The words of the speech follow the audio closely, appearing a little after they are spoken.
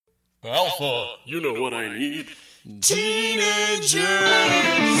Alpha, you know what I need. Teenagers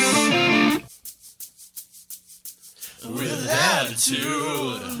with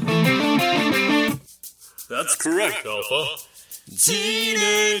attitude. That's correct, Alpha.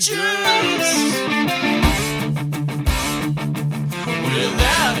 Teenagers with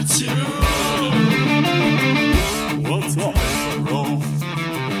attitude. What's up, bro?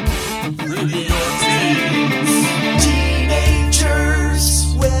 Bring me your teens.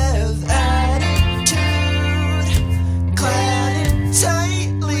 Teenagers with attitude, clad in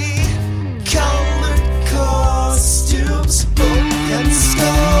tightly colored costumes, book and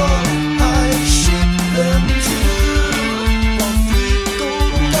skull. I ship them to buffy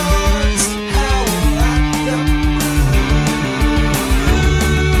gold guards, howl at them.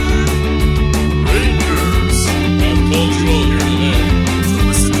 Rangers, I'm cultural here today to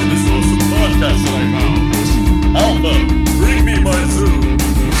listen to this awesome podcast that I found. Alpha, bring me my food.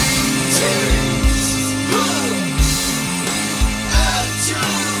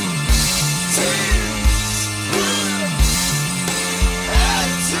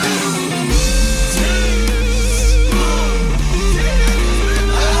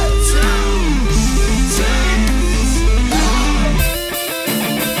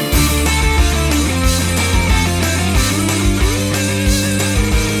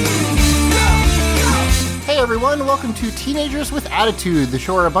 Hey everyone, welcome to Teenagers with Attitude, the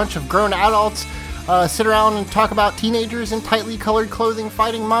show where a bunch of grown adults sit around and talk about teenagers in tightly colored clothing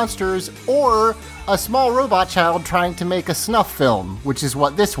fighting monsters, or a small robot child trying to make a snuff film, which is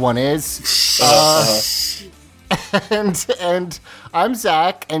what this one is. And I'm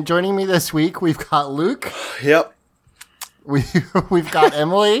Zach, and joining me this week we've got Luke. Yep. We've got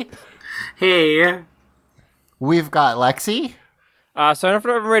Emily. Hey. We've got Lexi. So I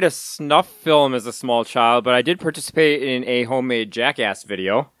never made a snuff film as a small child, but I did participate in a homemade Jackass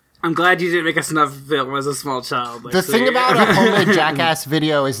video. I'm glad you didn't make a snuff film as a small child. The thing about a homemade Jackass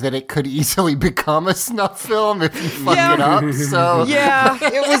video is that it could easily become a snuff film if you fuck it up. So Yeah,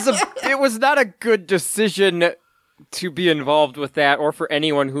 it was not a good decision to be involved with that, or for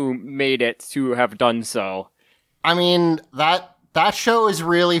anyone who made it to have done so. I mean, that show is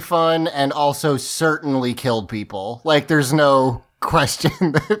really fun and also certainly killed people. Like, there's no question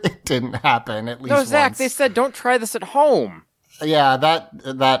that it didn't happen, at least No, Zach, once. they said don't try this at home. Yeah,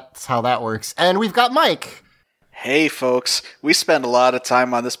 that's how that works. And we've got Mike. Hey, folks. We spend a lot of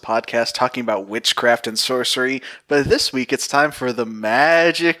time on this podcast talking about witchcraft and sorcery, but this week it's time for the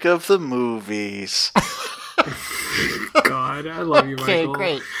magic of the movies. God, I love you, Okay, Michael.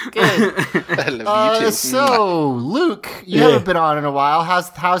 great. Good. I love you too. So, Luke, you haven't been on in a while.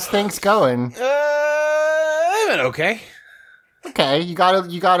 How's things going? I've been okay. Okay, you got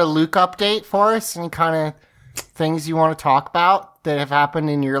a Luke update for us? Any kind of things you want to talk about that have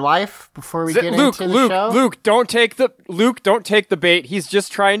happened in your life before we get into the show? Luke, don't take the bait. He's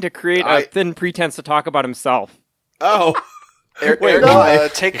just trying to create a thin pretense to talk about himself. Oh. Eric,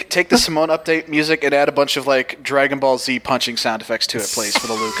 take the Simone update music and add a bunch of like Dragon Ball Z punching sound effects to it, please, for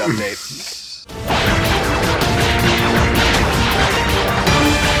the Luke update.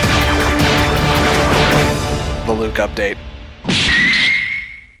 The Luke update.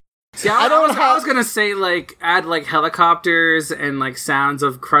 See, I was gonna say, like, add, like, helicopters and, like, sounds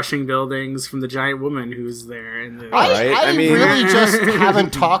of crushing buildings from the giant woman who's there. In the... I mean- really just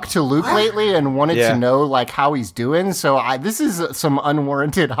haven't talked to Luke lately and wanted to know, like, how he's doing. So this is some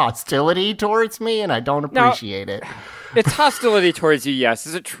unwarranted hostility towards me, and I don't appreciate it. It's hostility towards you, yes.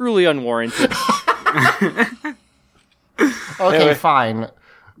 Is it truly unwarranted? Okay, Anyway. fine.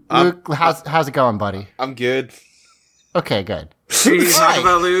 Luke, how's it going, buddy? I'm good. Okay, good. Can you talk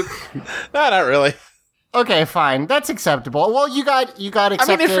about Luke? No, not really. Okay, fine. That's acceptable. Well, you got I accepted.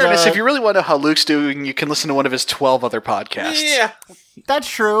 mean, in fairness, if you really want to know how Luke's doing, you can listen to one of his 12 other podcasts. Yeah. That's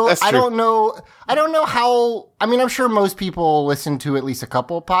true. That's I true. don't know how. I mean, I'm sure most people listen to at least a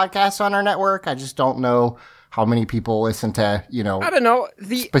couple podcasts on our network. I just don't know how many people listen to, I don't know.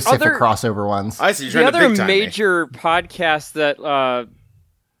 The specific other, crossover ones. I see. You're the trying to other big time me. major podcast that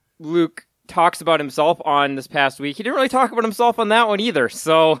Luke talks about himself on this past week, he didn't really talk about himself on that one either.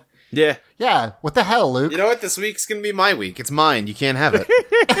 So Yeah. Yeah. What the hell, Luke? You know what? This week's gonna be my week. It's mine. You can't have it.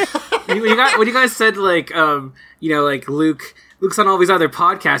 When you guys said, like, like, Luke's on all these other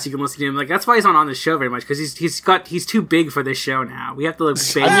podcasts, you can listen to him. Like, that's why he's not on the show very much, because he's too big for this show now. We have to, like,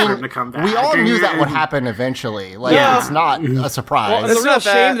 beg for him to come back. We all knew that would happen eventually. Like, it's not a surprise. the real not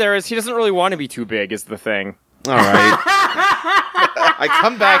that- shame there is he doesn't really want to be too big is the thing. All right. I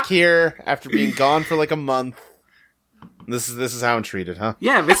come back here after being gone for like a month. This is how I'm treated, huh?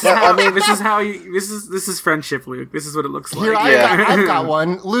 Yeah, this is how. This is friendship, Luke. This is what it looks like. Here, I've got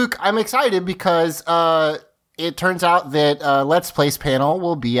one. Luke, I'm excited because it turns out that Let's Plays panel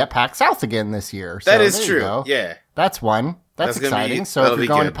will be at PAX South again this year. So That is there you true. go. Yeah. That's one. That's That's gonna be- exciting. So that'll if you're be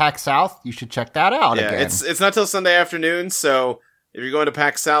going good. to PAX South, you should check that out Yeah, again. it's not till Sunday afternoon, so if you're going to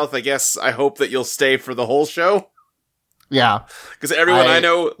PAX South, I guess I hope that you'll stay for the whole show. Yeah. Because everyone I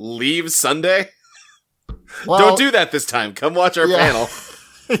know leaves Sunday. Well, Don't do that this time. Come watch our Yeah. panel.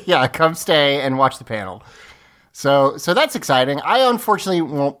 Yeah, come stay and watch the panel. So that's exciting. I unfortunately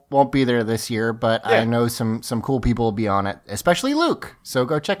won't be there this year, but I know some cool people will be on it, especially Luke. So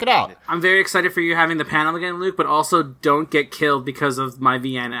go check it out. I'm very excited for you having the panel again, Luke. But also, don't get killed because of my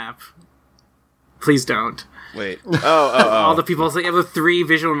VN app. Please don't. Wait. All the people say you have the 3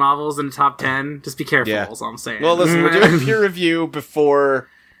 visual novels in the top 10. Just be careful. Yeah. Is all I'm saying. Well, listen, we're doing a peer review before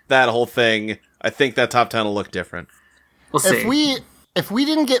that whole thing. I think that top 10 will look different. We'll see. If we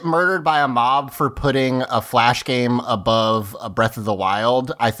didn't get murdered by a mob for putting a Flash game above a Breath of the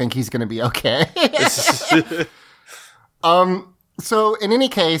Wild, I think he's going to be okay. So in any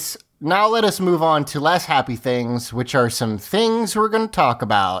case, now let us move on to less happy things, which are some things we're going to talk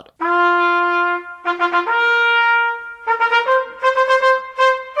about.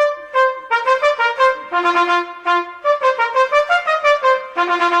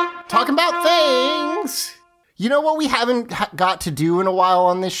 Talking about things. You know what we haven't got to do in a while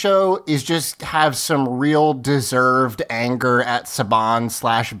on this show is just have some real deserved anger at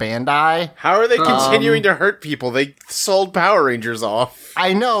Saban/Bandai. How are they continuing to hurt people? They sold Power Rangers off.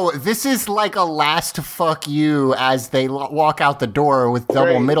 I know, this is like a last fuck you as they walk out the door with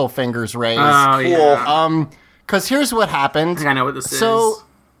double Great. middle fingers raised. Oh, yeah. Because here's what happened. I think I know what this is. So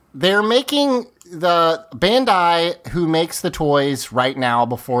they're making the Bandai, who makes the toys right now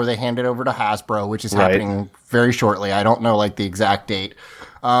before they hand it over to Hasbro, which is happening very shortly. I don't know like the exact date.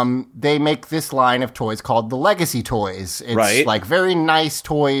 They make this line of toys called the Legacy Toys. It's like very nice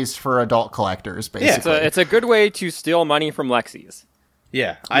toys for adult collectors, basically. It's a good way to steal money from Lexi's.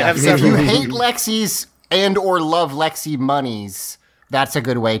 Yeah, I have If several. you hate Lexi's and or love Lexi monies, that's a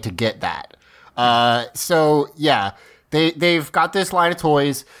good way to get that. So yeah, they've got this line of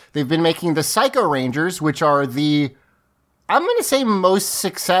toys. They've been making the Psycho Rangers, which are the, I'm going to say, most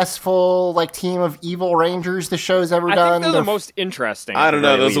successful like team of evil rangers the show's ever I done. think they're the most interesting. I don't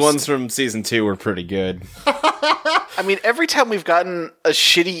know. at Those least. ones from season 2 were pretty good. I mean, every time we've gotten a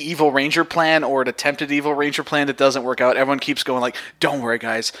shitty Evil Ranger plan or an attempted Evil Ranger plan that doesn't work out, everyone keeps going like, don't worry,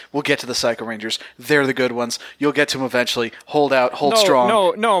 guys. We'll get to the Psycho Rangers. They're the good ones. You'll get to them eventually. Hold out. Hold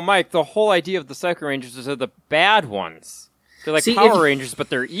strong. No, Mike. The whole idea of the Psycho Rangers is they're the bad ones. They're like See, Power Rangers, but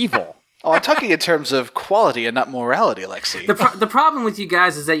they're evil. Oh, I'm talking in terms of quality and not morality, Lexi. The problem with you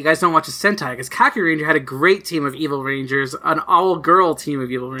guys is that you guys don't watch a Sentai, because Kaku Ranger had a great team of evil rangers, an all-girl team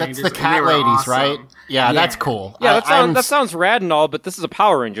of evil That's rangers. the and they cat were ladies, awesome. right? Yeah, that's cool. Yeah, I'm that sounds rad and all, but this is a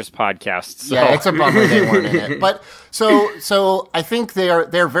Power Rangers podcast. So. Yeah, it's a bummer they weren't in it. But so I think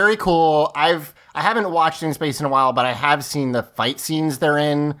they're very cool. I haven't watched In Space in a while, but I have seen the fight scenes they're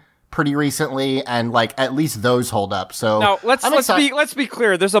in pretty recently, and like at least those hold up. So Now let's be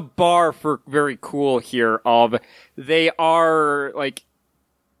clear. There's a bar for very cool here. Of they are like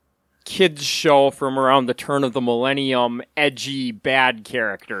kids show from around the turn of the millennium, edgy bad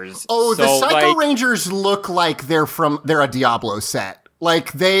characters. Oh, the So, Psycho like, Rangers look like they're a Diablo set.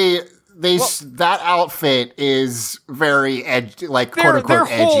 Like that outfit is very edgy, like quote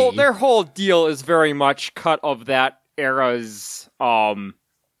unquote edgy. Their whole deal is very much cut of that era's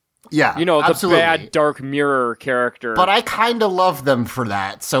Yeah, the absolutely. bad Dark Mirror character. But I kind of love them for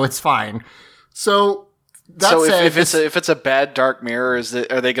that, so it's fine. So that So said, if it's a bad Dark Mirror,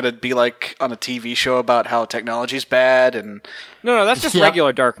 are they going to be like on a TV show about how technology's bad and no, that's just Yeah.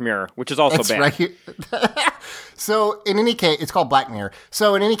 regular Dark Mirror, which is also it's bad. right. So in any case, it's called Black Mirror.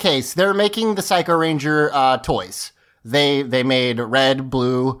 So in any case, they're making the Psycho Ranger toys. They made red,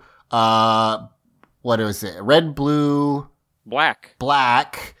 blue, what is it? Red, blue, Black.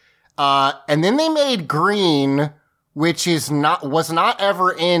 black, and then they made green, which was not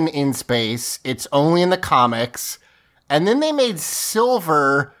ever in space. It's only in the comics. And then they made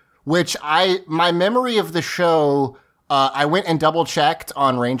silver, which my memory of the show, I went and double checked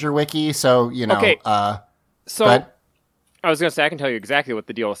on Ranger Wiki. So, Okay. So but I was gonna say I can tell you exactly what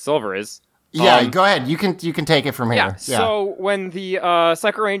the deal with Silver is. yeah, go ahead. You can take it from here. Yeah. So when the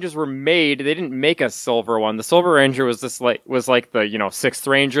Psycho Rangers were made, they didn't make a silver one. The Silver Ranger was like the sixth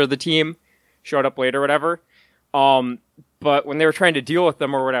Ranger of the team, showed up later, or whatever. But when they were trying to deal with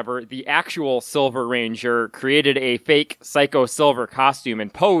them or whatever, the actual Silver Ranger created a fake Psycho Silver costume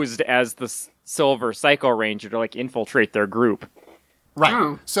and posed as Silver Psycho Ranger to like infiltrate their group. Right.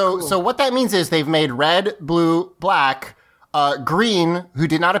 Oh, So what that means is they've made red, blue, black, green, who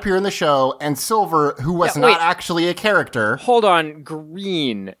did not appear in the show, and silver, who was Yeah, wait. not actually a character. Hold on,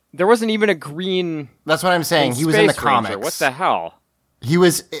 green. There wasn't even a green. That's what I'm saying. in He was in the Space Ranger. comics. What the hell?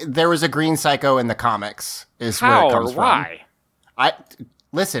 There was a green Psycho in the comics. Is where How it or comes why? from.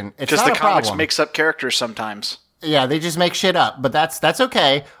 Listen. It's Just not the a comics problem. mix up characters sometimes. Yeah, they just make shit up, but that's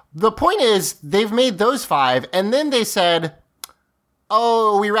okay. The point is, they've made those 5, and then they said,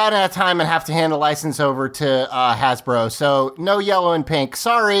 "Oh, we ran out of time and have to hand a license over to Hasbro, so no yellow and pink.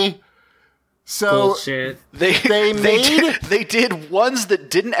 Sorry." So bullshit. They They did ones that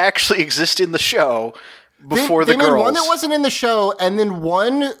didn't actually exist in the show before they the made girls. one that wasn't in the show, and then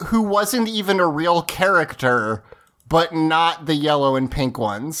one who wasn't even a real character, but not the yellow and pink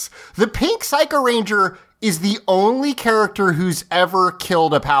ones. The pink Psycho Ranger is the only character who's ever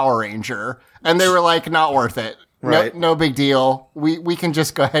killed a Power Ranger, and they were like, not worth it. Right. No big deal. We can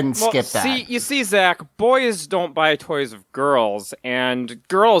just go ahead and skip that. You see, Zach, boys don't buy toys of girls, and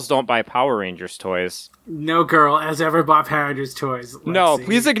girls don't buy Power Rangers toys. No girl has ever bought Power Rangers toys. Let's No, see.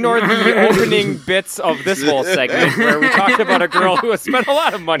 please ignore the opening bits of this whole segment where we talked about a girl who has spent a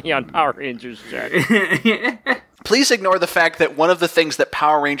lot of money on Power Rangers shit. Please ignore the fact that one of the things that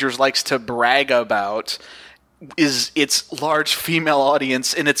Power Rangers likes to brag about is its large female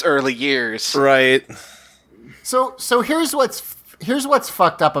audience in its early years. Right. So here's what's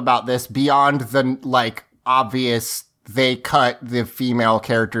fucked up about this beyond the like obvious they cut the female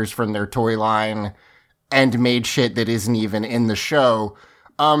characters from their toy line and made shit that isn't even in the show.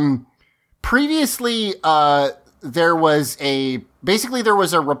 Previously there was a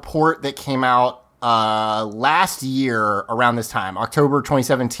report that came out last year around this time, October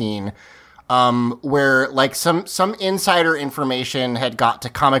 2017, where like some insider information had got to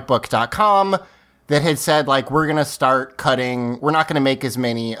comicbook.com that had said, like, we're not going to make as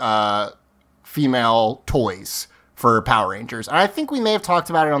many female toys for Power Rangers. And I think we may have talked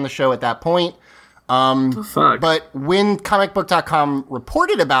about it on the show at that point. The fuck? But when comicbook.com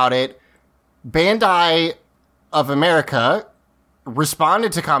reported about it, Bandai of America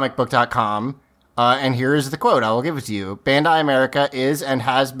responded to comicbook.com, and here is the quote. I will give it to you. Bandai America is and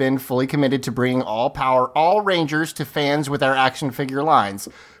has been fully committed to bringing all Rangers to fans with our action figure lines.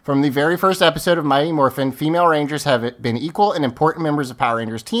 From the very first episode of Mighty Morphin, female Rangers have been equal and important members of Power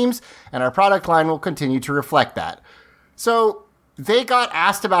Rangers teams, and our product line will continue to reflect that. So they got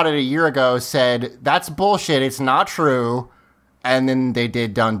asked about it a year ago, said, that's bullshit, it's not true, and then they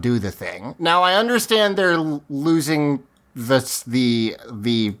did undo the thing. Now, I understand they're losing the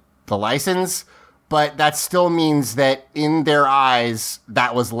license, but that still means that in their eyes,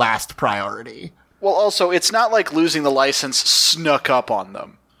 that was last priority. Well, also, it's not like losing the license snuck up on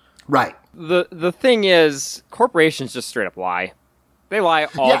them. Right. The thing is, corporations just straight up lie. They lie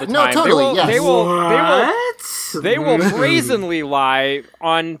all the time. No, totally, yes. They will brazenly lie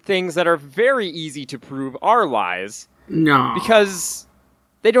on things that are very easy to prove are lies No. because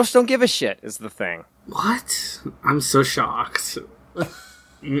they just don't give a shit. Is the thing. What? I'm so shocked.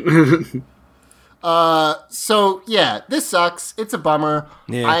 So yeah, this sucks. It's a bummer.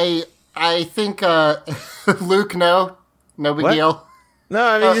 Yeah. I think Luke, no big What? deal. No,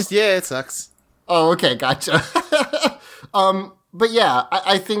 I mean, it sucks. Oh, okay, gotcha. But yeah,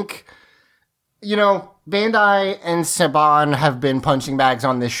 I think, Bandai and Saban have been punching bags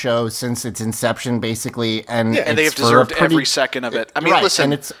on this show since its inception, basically, and And they have it's for a deserved pretty- every second of it. I mean, right, listen,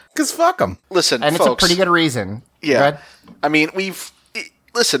 and it's Because fuck them. listen, and folks. it's a pretty good reason. Yeah. Go ahead. I mean,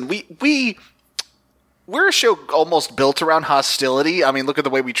 we're a show almost built around hostility. I mean, look at the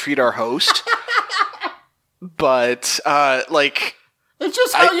way we treat our host. But It's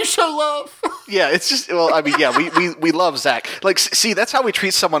just how you show love. yeah, it's just we love Zach. Like, see, that's how we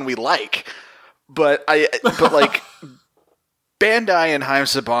treat someone we like. But Bandai and Haim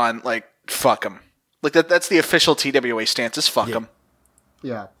Saban, like, fuck them. Like that's the official TWA stance. Is fuck them.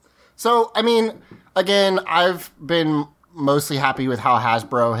 Yeah. So, I mean, again, I've been mostly happy with how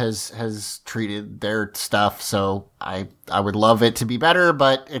Hasbro has treated their stuff, so I would love it to be better,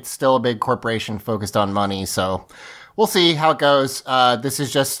 but it's still a big corporation focused on money, so we'll see how it goes.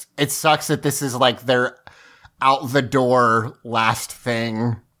 It sucks that this is like their out the door last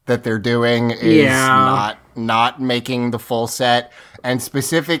thing that they're doing is not making the full set, and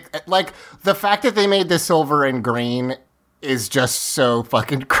like the fact that they made the silver and green is just so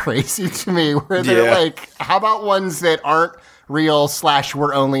fucking crazy to me, where they're like, how about ones that aren't real /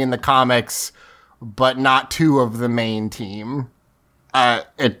 were only in the comics, but not two of the main team?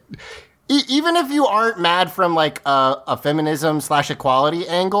 Even if you aren't mad from like a feminism / equality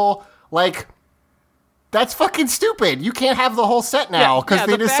angle, Like, that's fucking stupid. You can't have the whole set now because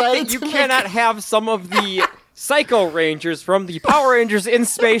they the fact decided that you to make- cannot have some of the Psycho Rangers from the Power Rangers in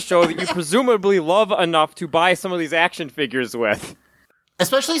Space show that you presumably love enough to buy some of these action figures with.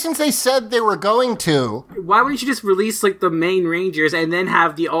 Especially since they said they were going to. Why wouldn't you just release like the main Rangers and then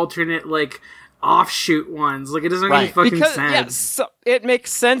have the alternate like offshoot ones? Like it doesn't make any Right. fucking Because sense. so, it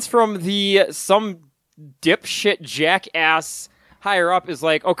makes sense from some dipshit jackass higher up is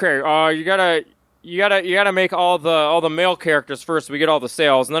like, okay, you gotta make all the male characters first so we get all the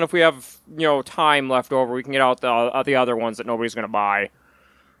sales, and then if we have time left over, we can get out the other ones that nobody's gonna buy.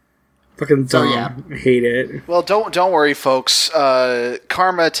 Fucking So, dumb. yeah. I hate it. Well, don't worry, folks.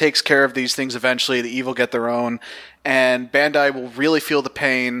 Karma takes care of these things eventually. The evil get their own, and Bandai will really feel the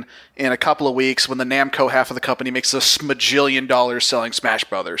pain in a couple of weeks when the Namco half of the company makes a smajillion dollars selling Smash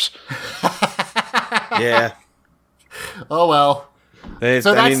Brothers. Yeah. Oh well. They,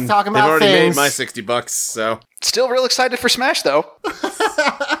 So that's talking about they've already things. made my $60, so Still real excited for Smash, though.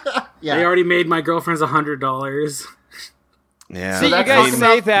 Yeah. They already made my girlfriend's $100. yeah. See, you that's guys talking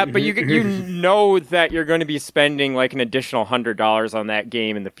say about- that, but you know that you're going to be spending like an additional $100 on that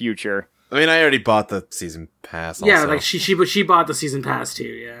game in the future. I mean, I already bought the season pass. Yeah, also. like she bought the season pass too.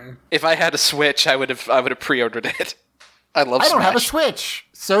 Yeah. If I had a Switch, I would have pre-ordered it. I love I don't Smash. have a Switch,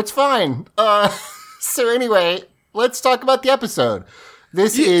 so it's fine. So anyway, let's talk about the episode.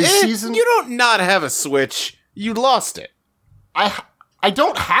 This is season. You don't not have a Switch. You lost it. I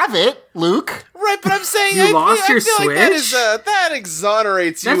don't have it, Luke. Right, but I'm saying You lost your I feel like that Switch? that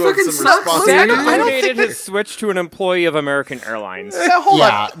exonerates That you of fucking some sucks, responsibility. dude. Santa I don't donated think his Switch to an employee of American Airlines. Yeah, hold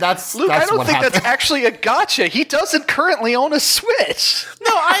Yeah, on. that's Luke, that's I don't what think happened. that's actually a gotcha. He doesn't currently own a Switch.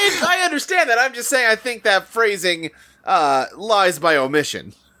 No, I understand that. I'm just saying I think that phrasing lies by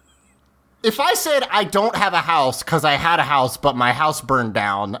omission. If I said I don't have a house because I had a house but my house burned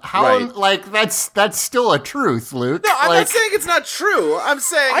down, how Right. like that's still a truth, Luke. No, I'm like, not saying it's not true. I'm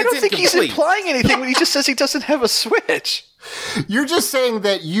saying I it's don't think he's incomplete. implying anything when he just says he doesn't have a Switch. You're just saying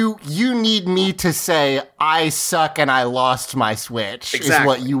that you need me to say I suck and I lost my Switch is Exactly.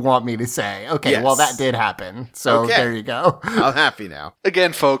 what you want me to say. Okay, Yes. well that did happen. So Okay. there you go. I'm happy now.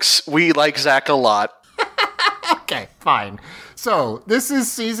 Again, folks, we like Zach a lot. Okay, fine. So this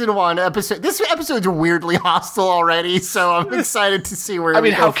is season 1 episode. This episode's weirdly hostile already, so I'm excited to see where. I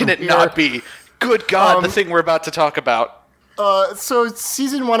mean, we go how can from it here. not be? Good God, the thing we're about to talk about. So it's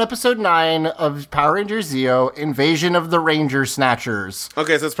season 1, episode 9 of Power Rangers Zeo: Invasion of the Ranger Snatchers.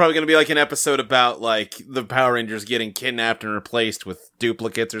 Okay, so it's probably going to be like an episode about like the Power Rangers getting kidnapped and replaced with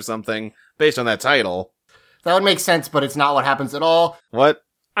duplicates or something based on that title. That would make sense, but it's not what happens at all. What?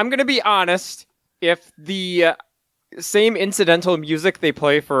 I'm going to be honest. If the same incidental music they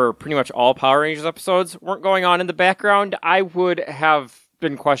play for pretty much all Power Rangers episodes weren't going on in the background, I would have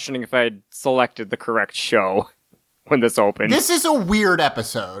been questioning if I had selected the correct show when this opened. This is a weird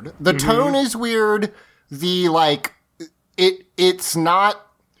episode. The tone is weird. The it's not.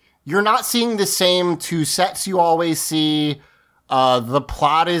 You're not seeing the same two sets you always see. The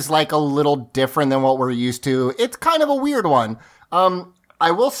plot is like a little different than what we're used to. It's kind of a weird one. I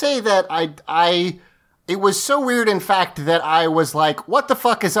will say that it was so weird, in fact, that I was like, what the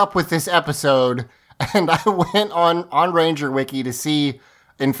fuck is up with this episode? And I went on Ranger Wiki to see,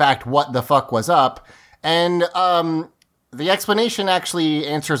 in fact, what the fuck was up. And the explanation actually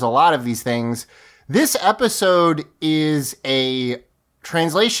answers a lot of these things. This episode is a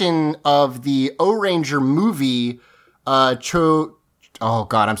translation of the O-Ranger movie, oh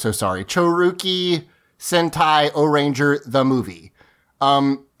god, I'm so sorry, Choruki Sentai O-Ranger, the movie.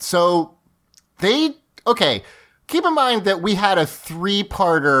 Keep in mind that we had a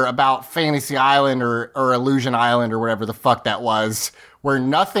 3-parter about Fantasy Island or Illusion Island or whatever the fuck that was, where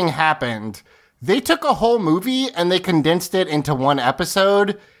nothing happened. They took a whole movie and they condensed it into one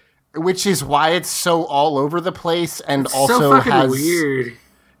episode, which is why it's so all over the place and also so fucking has weird.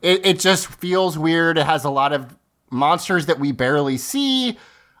 It just feels weird. It has a lot of monsters that we barely see.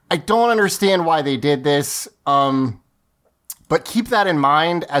 I don't understand why they did this. But keep that in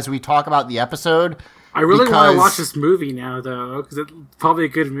mind as we talk about the episode. I really want because- to watch this movie now, though, because it's probably a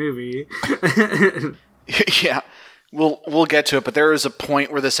good movie. Yeah, we'll get to it, but there is a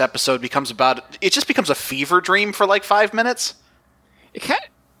point where this episode becomes it just becomes a fever dream for like 5 minutes. It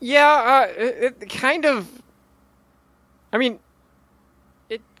kind of. I mean,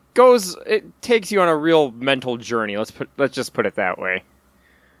 it takes you on a real mental journey. Let's just put it that way.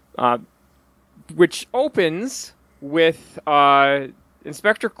 Which opens with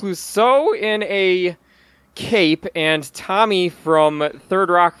Inspector Clouseau in a cape and Tommy from Third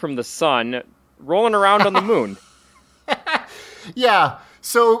Rock from the Sun rolling around on the moon. Yeah.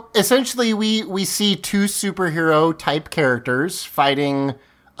 So essentially, we see two superhero type characters fighting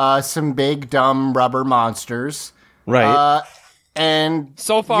some big dumb rubber monsters. Right. And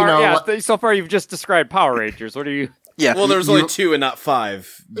So far, so far you've just described Power Rangers. What are you? Yeah. well, there's only 2 and not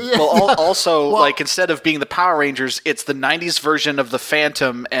 5. Well, also, like, instead of being the Power Rangers, it's the 90s version of the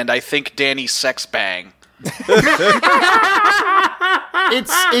Phantom and I think Danny's Sex Bang.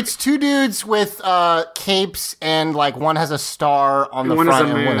 it's two dudes with capes, and like one has a star on the One has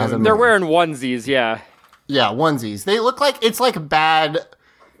front a and one moon. has a moon. They're wearing onesies, yeah. Yeah, onesies. They look like it's like bad.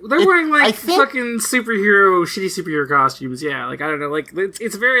 They're wearing like I think- fucking shitty superhero costumes. Yeah, like I don't know, like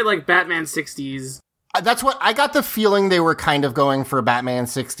it's very like Batman 60s. That's what I got the feeling they were kind of going for a Batman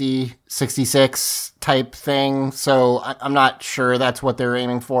 60, 66 type thing. So I'm not sure that's what they're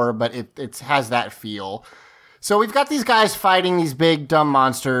aiming for, but it has that feel. So we've got these guys fighting these big dumb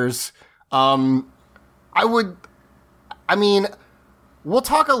monsters. We'll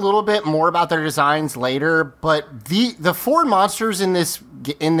talk a little bit more about their designs later, but the 4 monsters in this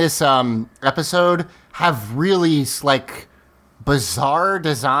episode have really like bizarre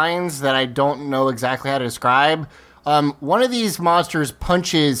designs that I don't know exactly how to describe. One of these monsters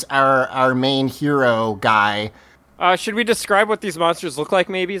punches our main hero guy. Should we describe what these monsters look like,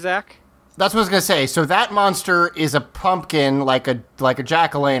 maybe, Zach? That's what I was gonna say. So that monster is a pumpkin, like a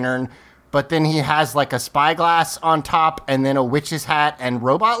jack-o'-lantern, but then he has like a spyglass on top, and then a witch's hat and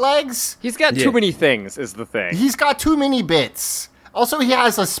robot legs. He's got too many things, is the thing. He's got too many bits. Also, he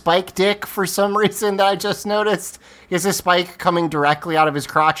has a spike dick for some reason that I just noticed. He has a spike coming directly out of his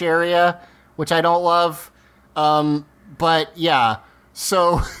crotch area, which I don't love. But yeah,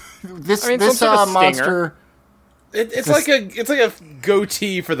 so this some sort of monster. stinger. It's like a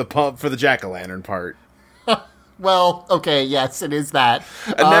goatee for the jack-o'-lantern part. Well, okay, yes, it is that.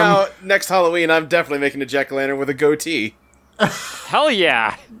 And now, next Halloween, I'm definitely making a jack-o'-lantern with a goatee. Hell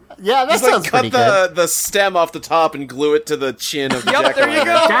yeah. Yeah, that Just sounds like pretty cut good. the stem off the top and glue it to the chin of the Yep, there you jack-o'-lantern.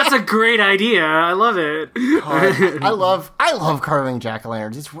 go. That's a great idea. I love it. I love carving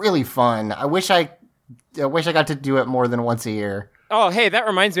jack-o'-lanterns. It's really fun. I wish I got to do it more than once a year. Oh, hey, that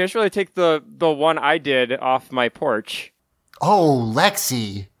reminds me. I should really take the one I did off my porch. Oh,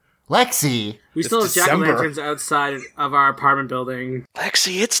 Lexi. We still have December. jack-o'-lanterns outside of our apartment building.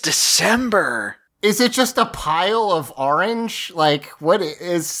 Lexi, it's December. Is it just a pile of orange? Like, what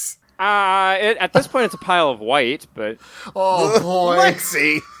is... At this point, it's a pile of white, but Oh, boy.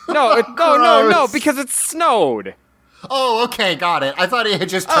 Lexi! no, Gross. because it snowed. Oh, okay, got it. I thought it had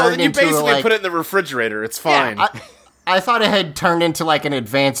just Oh, turned then you into, basically like... put it in the refrigerator. It's fine. I thought it had turned into, like, an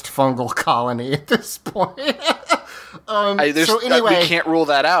advanced fungal colony at this point. So anyway... we can't rule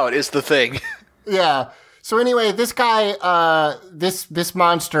that out, is the thing. Yeah. So anyway, this guy, this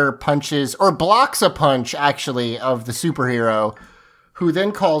monster punches, or blocks a punch, actually, of the superhero, who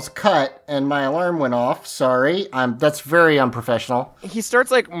then calls cut, and my alarm went off. Sorry. That's very unprofessional. He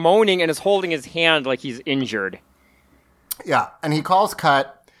starts like moaning and is holding his hand like he's injured. Yeah. And he calls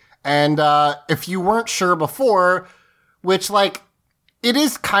cut, and if you weren't sure before, which, like, it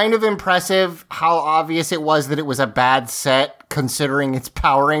is kind of impressive how obvious it was that it was a bad set, considering it's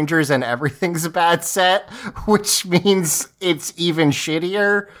Power Rangers and everything's a bad set, which means it's even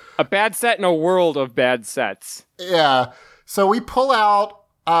shittier. A bad set in a world of bad sets. Yeah. So we pull out,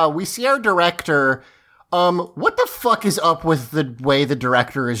 we see our director. What the fuck is up with the way the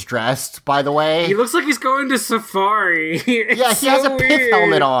director is dressed, by the way? He looks like he's going to safari. Yeah, he has a pith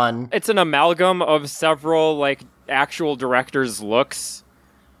helmet on. It's an amalgam of several like actual directors' looks.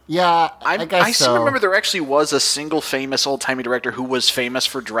 Yeah, I guess I so. still remember there actually was a single famous old-timey director who was famous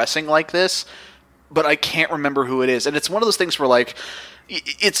for dressing like this, but I can't remember who it is. And it's one of those things where, like,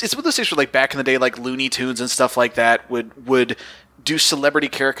 it's one of those things where, like, back in the day, like, Looney Tunes and stuff like that would do celebrity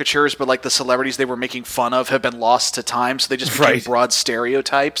caricatures, but, like, the celebrities they were making fun of have been lost to time, so they just became Right. broad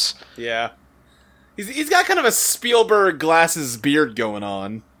stereotypes. Yeah. He's got kind of a Spielberg glasses beard going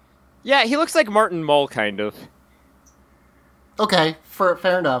on. Yeah, he looks like Martin Mull, kind of. Okay,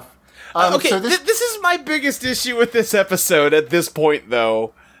 fair enough. Okay, so this is my biggest issue with this episode at this point,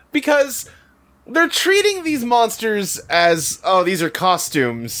 though, because they're treating these monsters as, oh, these are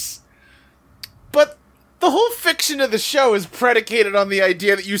costumes, but the whole fiction of the show is predicated on the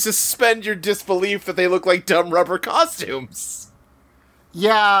idea that you suspend your disbelief that they look like dumb rubber costumes.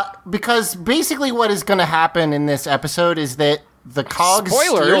 Yeah, because basically what is going to happen in this episode is that the cogs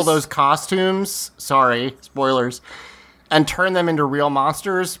Spoilers. steal those costumes. Sorry, spoilers. And turn them into real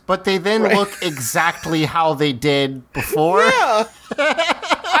monsters, but they then look exactly how they did before. Yeah.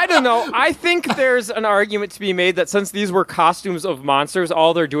 I don't know. I think there's an argument to be made that since these were costumes of monsters,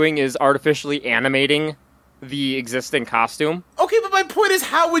 all they're doing is artificially animating the existing costume. Okay, but my point is,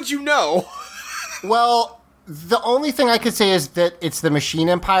 how would you know? Well, the only thing I could say is that it's the Machine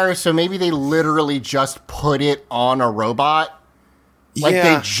Empire, so maybe they literally just put it on a robot. Like,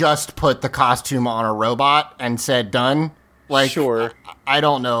 Yeah. they just put the costume on a robot and said, done. Like, Sure. I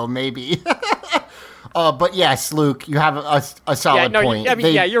don't know, maybe. But yes, Luke, you have a solid point. I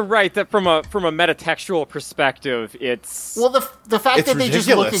mean, you're right that from a metatextual perspective, it's Well, the fact It's that they just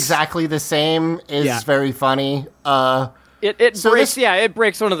look ridiculous. exactly the same is Yeah. very funny. it so breaks this- it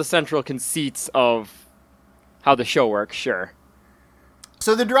breaks one of the central conceits of how the show works. Sure.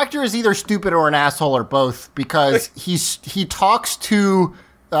 So the director is either stupid or an asshole or both, because he talks to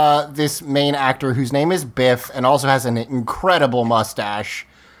this main actor whose name is Biff and also has an incredible mustache.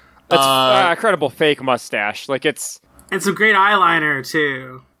 That's incredible fake mustache. Like it's And some great eyeliner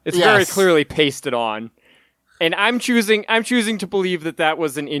too. very Yes. clearly pasted on. And I'm choosing to believe that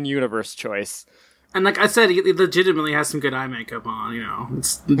was an in-universe choice. And like I said, he legitimately has some good eye makeup on. You know,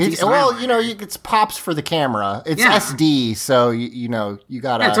 it's decent Well, eyeliner. it's pops for the camera. It's Yeah. SD, so you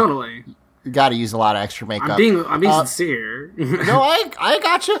gotta Yeah, totally. you gotta use a lot of extra makeup. I'm being sincere. No, I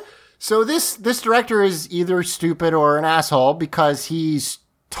gotcha. So this director is either stupid or an asshole because he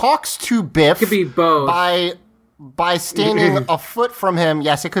talks to Biff Could be both. by standing a foot from him.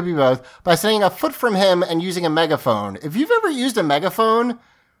 Yes, it could be both. By standing a foot from him and using a megaphone. If you've ever used a megaphone,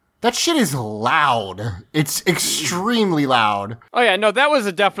 that shit is loud. It's extremely loud. Oh yeah, no, that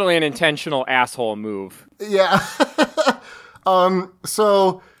was definitely an intentional asshole move. Yeah.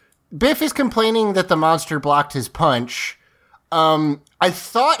 So Biff is complaining that the monster blocked his punch. I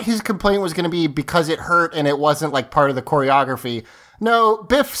thought his complaint was going to be because it hurt and it wasn't like part of the choreography. No,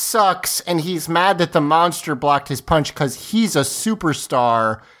 Biff sucks and he's mad that the monster blocked his punch because he's a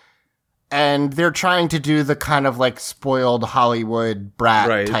superstar and they're trying to do the kind of like spoiled Hollywood brat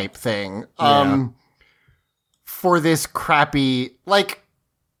Right. type thing. Yeah. For this crappy, like,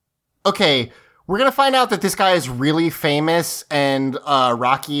 okay, we're going to find out that this guy is really famous and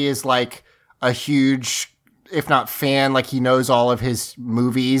Rocky is like a huge, if not fan, like he knows all of his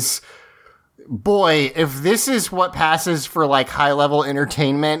movies. Boy, if this is what passes for like high level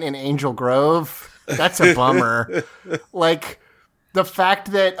entertainment in Angel Grove, that's a bummer. Like the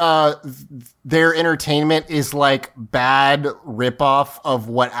fact that their entertainment is like bad ripoff of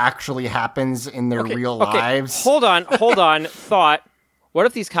what actually happens in their real lives. Hold on. Thought. What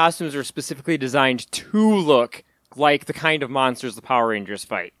if these costumes are specifically designed to look like the kind of monsters the Power Rangers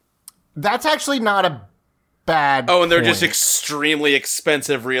fight? That's actually not a bad. Oh, and they're just point. extremely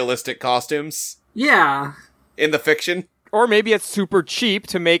expensive, realistic costumes Yeah. in the fiction. Or maybe it's super cheap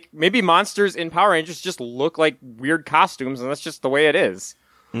to make maybe monsters in Power Rangers just look like weird costumes, and that's just the way it is.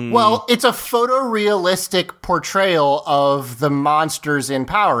 Well, it's a photorealistic portrayal of the monsters in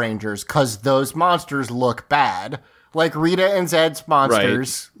Power Rangers because those monsters look bad. Like Rita and Zed's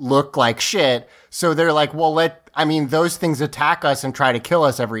monsters look like shit. So they're like, well, those things attack us and try to kill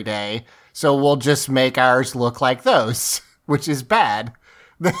us every day. So we'll just make ours look like those, which is bad.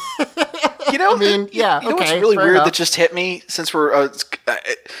 You know, yeah, You know what's okay, really fair weird enough. that just hit me since we're,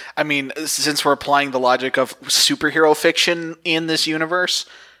 since we're applying the logic of superhero fiction in this universe.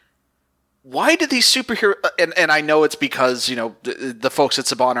 Why did these superhero? And I know it's because the folks at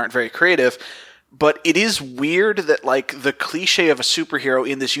Saban aren't very creative, but it is weird that like the cliche of a superhero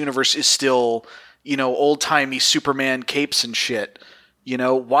in this universe is still old timey Superman capes and shit.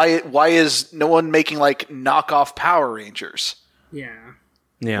 Why is no one making like knockoff Power Rangers? Yeah.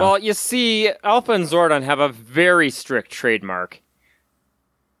 Yeah. Well, you see, Alpha and Zordon have a very strict trademark.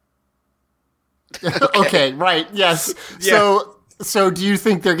 Okay, right, yes. So do you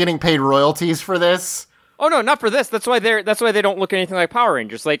think they're getting paid royalties for this? Oh no, not for this. That's why they don't look anything like Power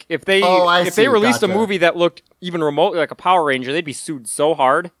Rangers. Like if they I if they see, released gotcha. a movie that looked even remotely like a Power Ranger, they'd be sued so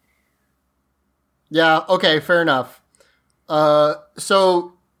hard. Yeah, okay, fair enough.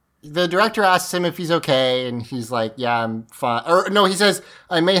 So the director asks him if he's okay, and he's like, yeah, I'm fine. Or no, he says,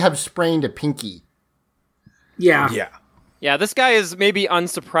 I may have sprained a pinky. Yeah. yeah. Yeah, this guy is maybe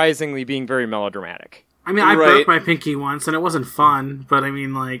unsurprisingly being very melodramatic. I mean, I Right. broke my pinky once, and it wasn't fun. But I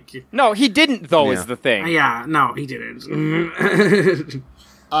mean, like, No, he didn't though. Yeah. Is the thing. yeah, no, he didn't.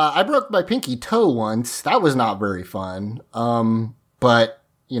 I broke my pinky toe once. That was not very fun. But,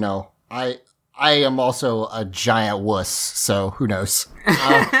 I am also a giant wuss, so who knows?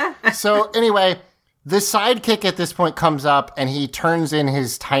 So anyway, the sidekick at this point comes up and he turns in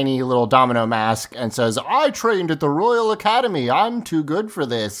his tiny little domino mask and says, I trained at the Royal Academy. I'm too good for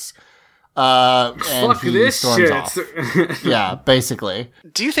this. And Fuck he this storms shit. off. Yeah, basically.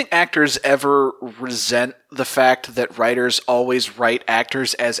 Do you think actors ever resent the fact that writers always write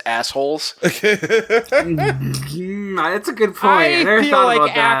actors as assholes? That's a good point. I never feel thought like about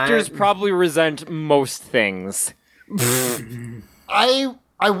that. actors probably resent most things. I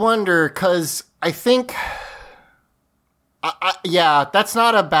wonder, because I think... yeah, that's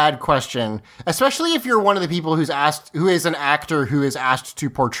not a bad question. Especially if you're one of the people who is an actor who is asked to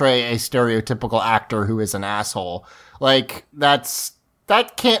portray a stereotypical actor who is an asshole. Like, that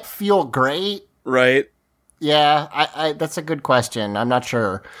can't feel great. Right. Yeah, I that's a good question. I'm not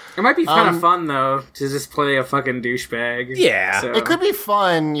sure. It might be kind of fun though to just play a fucking douchebag. Yeah. So. It could be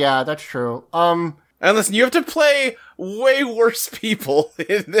fun. Yeah, that's true. And listen, you have to play way worse people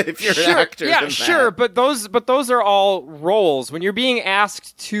if you're an actor. Yeah, than sure, that. but those are all roles. When you're being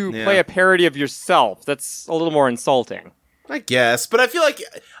asked to play a parody of yourself, that's a little more insulting. I guess, but I feel like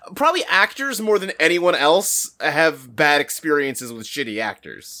probably actors more than anyone else have bad experiences with shitty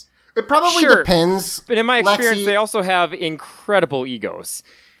actors. It probably Sure. depends. But in my experience, Lexi- they also have incredible egos.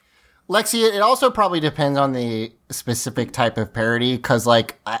 Lexi, it also probably depends on the specific type of parody, because,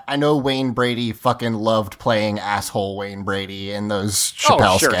 like, I know Wayne Brady fucking loved playing asshole Wayne Brady in those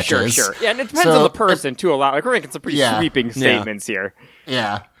Chappelle sketches. Sure. Yeah, and it depends So, on the person, too, a lot. Like, we're making some pretty Yeah. sweeping statements here.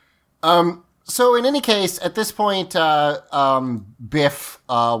 Yeah. So in any case, at this point, Biff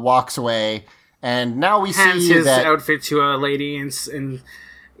walks away, and now we Hands see his that... outfit to a lady, and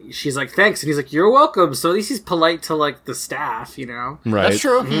she's like, "Thanks," and he's like, "You're welcome." So at least he's polite to like the staff, you know. Right. That's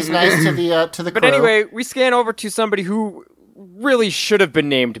true. He's nice to the But crew. anyway, we scan over to somebody who really should have been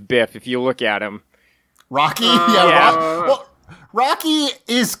named Biff if you look at him. Rocky? yeah. Rocky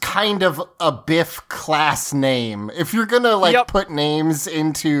is kind of a Biff class name. If you're gonna put names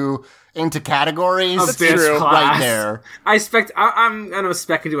into categories, A it's Biff right class. there. I'm gonna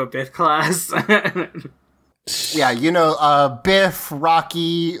spec into a Biff class. Yeah, Biff,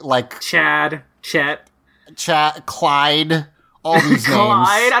 Rocky, like Chad, Chet, Clyde, all these Clyde.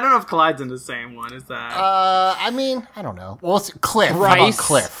 names. I don't know if Clyde's in the same one. Is that I mean, I don't know. Well, it's Cliff. How about Bryce.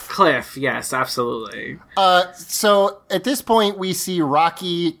 Cliff? Cliff? Yes, absolutely. So at this point, we see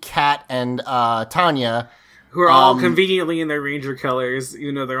Rocky, Kat, and Tanya. Who are all conveniently in their Ranger colors,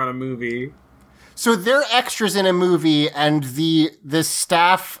 even though they're on a movie. So they're extras in a movie, and the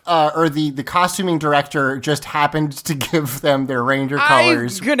staff or the costuming director just happened to give them their Ranger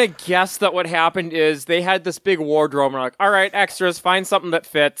colors. I'm gonna guess that what happened is they had this big wardrobe and were like, all right, extras, find something that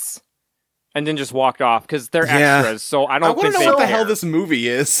fits, and then just walked off because they're Yeah. extras. So I I don't want think to they know what the care. hell this movie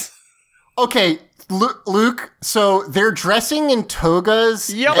is. Okay, Luke. So they're dressing in togas,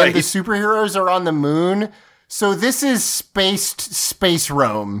 Yep. and the superheroes are on the moon. So this is space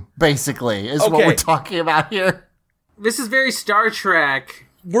Rome, basically, is what Okay. we're talking about here. This is very Star Trek.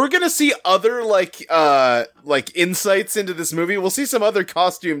 We're gonna see other like insights into this movie. We'll see some other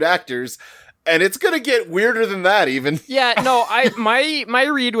costumed actors, and it's gonna get weirder than that even. Yeah, no, my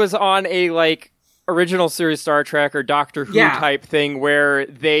read was on a original series Star Trek or Doctor Who Yeah. type thing where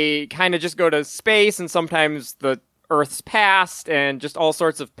they kind of just go to space and sometimes the Earth's past and just all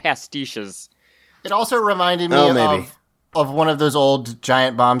sorts of pastiches. It also reminded me Oh, maybe. of one of those old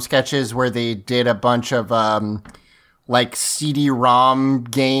Giant Bomb sketches where they did a bunch of CD-ROM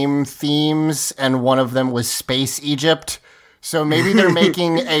game themes, and one of them was Space Egypt. So maybe they're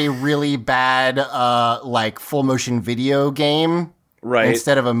making a really bad full motion video game Right.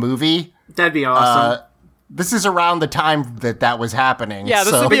 instead of a movie. That'd be awesome. This is around the time that was happening. Yeah,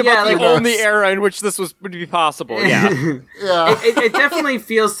 this so, would be about yeah, the like- only era in which this would be possible. Yeah. yeah. It definitely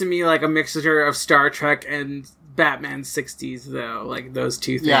feels to me like a mixture of Star Trek and Batman 60s, though. Like those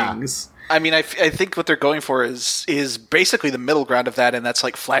two Yeah. things. I mean, I think what they're going for is basically the middle ground of that, and that's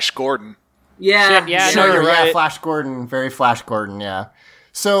like Flash Gordon. Yeah. Shit, yeah, no, Sure, you're yeah, right. Flash Gordon, very Flash Gordon, yeah.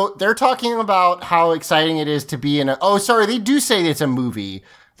 So they're talking about how exciting it is to be in a... Oh, sorry, they do say it's a movie.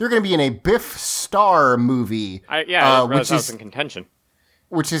 They're going to be in a Biff Star movie. I realized which that was is in contention.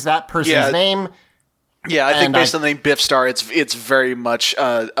 which is that person's Yeah. name. Yeah, I think And based on the name Biff Star, it's very much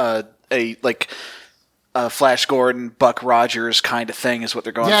a Flash Gordon, Buck Rogers kind of thing is what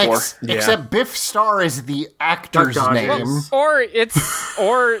they're going Yeah, for. except Biff Star is the actor's Duck Dodgers. name.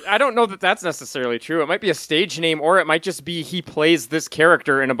 Or I don't know that that's necessarily true. It might be a stage name, or it might just be he plays this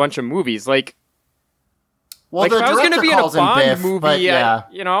character in a bunch of movies. Well, Like the if I was going to director be in a calls him Bond Biff, movie, but yeah.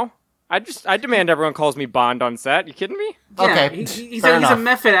 I demand everyone calls me Bond on set. You kidding me? Yeah, Okay, he's fair a enough.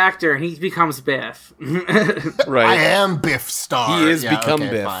 method actor, and he becomes Biff. I Right. am Biff Star. He is Yeah, become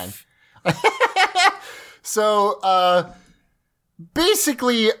okay, Biff. fine. So,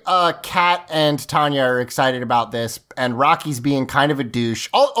 basically, Kat and Tanya are excited about this, and Rocky's being kind of a douche.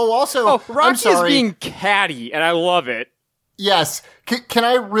 Also, Oh, I'm Rocky's sorry. being catty, and I love it. Yes. Can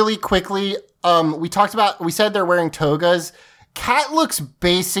I really quickly, we said they're wearing togas. Kat looks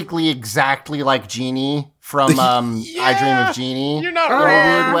basically exactly like Jeannie from I Dream of Jeannie. You're not Oh, in a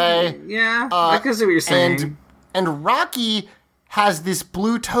wrong. weird way. Yeah, I can see what you're saying. And Rocky has this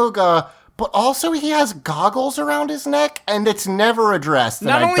blue toga, but also he has goggles around his neck, and it's never addressed.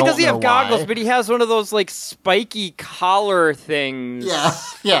 Not and I only don't does he have know goggles, why. but he has one of those like spiky collar things.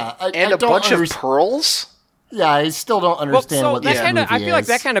 yeah, And I a don't bunch of underst- pearls? Yeah, I still don't Well, understand so what that this kind of, I movie feel like is.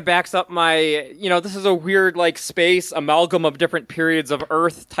 that kind of backs up my, this is a weird like space amalgam of different periods of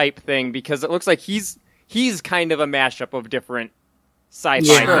Earth type thing, because it looks like he's kind of a mashup of different sci-fi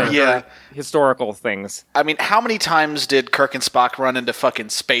Yeah. things, Yeah. or historical things. I mean, how many times did Kirk and Spock run into fucking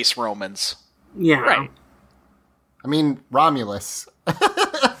space Romans? Yeah, Right. I mean, Romulus.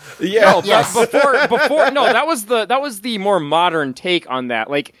 Yeah. No, Yes. before no, that was the more modern take on that.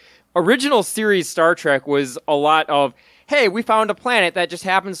 Like original series Star Trek was a lot of, hey, we found a planet that just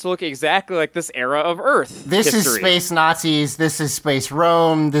happens to look exactly like this era of Earth. This is history. space Nazis. This is space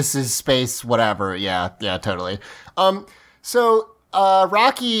Rome. This is space whatever. Yeah, totally. So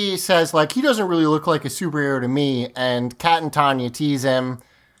Rocky says like he doesn't really look like a superhero to me, and Kat and Tanya tease him.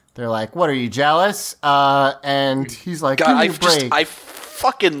 They're like, "What are you jealous?" And he's like, God, "Give me a break." I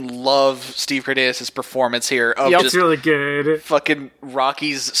fucking love Steve Cardenas' performance here of Yep. It's just really good. fucking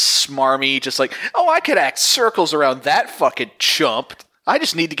Rocky's smarmy, just like, oh, I could act circles around that fucking chump. I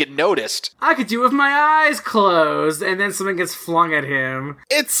just need to get noticed. I could do it with my eyes closed, and then something gets flung at him.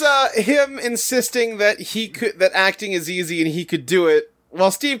 It's him insisting that acting is easy and he could do it, while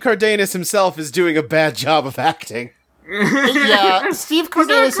Steve Cardenas himself is doing a bad job of acting. Yeah, Steve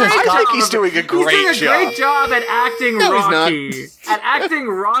Cardenas has I got. think he's doing a great He's doing a great job at acting No, he's not. Rocky. At acting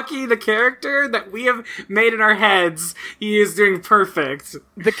Rocky, the character that we have made in our heads, he is doing perfect.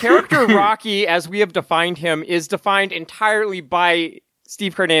 The character Rocky, as we have defined him, is defined entirely by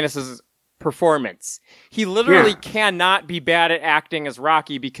Steve Cardenas' performance. He literally Yeah. cannot be bad at acting as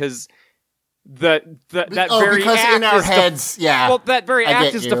Rocky because that very because act in our is heads, yeah. well, that very I act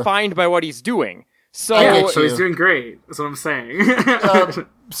get is you. defined by what he's doing. So I Yeah, get so he's you. doing great. That's what I'm saying.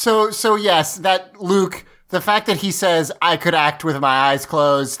 So yes, that Luke, the fact that he says I could act with my eyes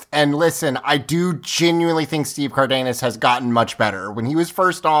closed, and listen, I do genuinely think Steve Cardenas has gotten much better. When he was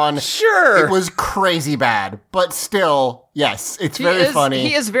first on, Sure. it was crazy bad, but still, yes, it's very funny.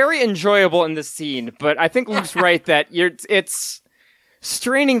 He is very enjoyable in this scene, but I think Luke's right that it's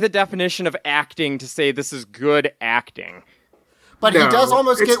straining the definition of acting to say this is good acting. But he No, does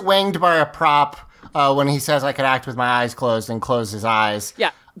almost it's- get wanged by a prop when he says I could act with my eyes closed and close his eyes.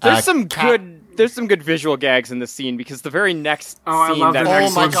 Yeah, there's Cat- there's some good visual gags in this scene because the very next Oh, I scene love that the Oh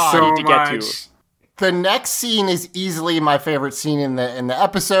next my one God. so need to get much. to. The next scene is easily my favorite scene in the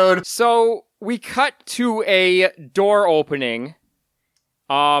episode. So we cut to a door opening,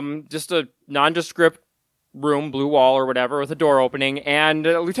 just a nondescript room, blue wall or whatever, with a door opening, and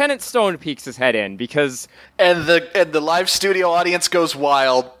Lieutenant Stone peeks his head in because And the live studio audience goes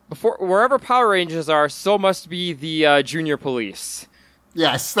wild. wherever Power Rangers are, so must be the junior police.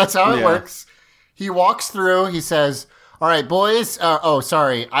 Yes, that's how it Yeah. works. He walks through. He says, "All right, boys.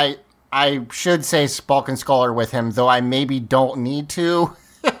 Sorry. I should say Bulk and Skull are with him, though I maybe don't need to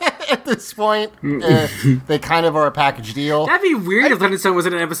at this point. They kind of are a package deal. That'd be weird if Lieutenant Stone was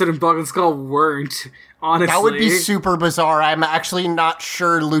in an episode and Bulk and Skull weren't, honestly. That would be super bizarre. I'm actually not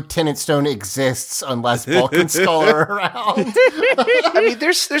sure Lieutenant Stone exists unless Bulk and Skull are around. I mean,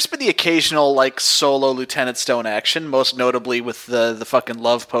 there's been the occasional like solo Lieutenant Stone action, most notably with the fucking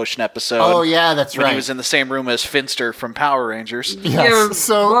Love Potion episode. Oh yeah, that's when right. he was in the same room as Finster from Power Rangers. Yes. Yeah,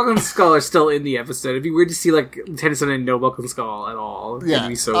 So Bulk and Skull are still in the episode. It'd be weird to see like Lieutenant Stone and no Bulk and Skull at all. yeah. It'd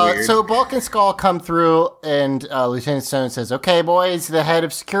be so weird. So Bulk and Skull come through, and Lieutenant Stone says, "Okay, boys, the head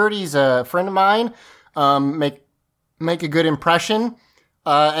of security is a friend of mine. Make a good impression."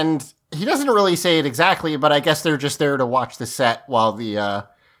 And he doesn't really say it exactly, but I guess they're just there to watch the set while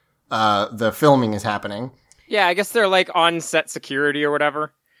the filming is happening. Yeah, I guess they're like on-set security or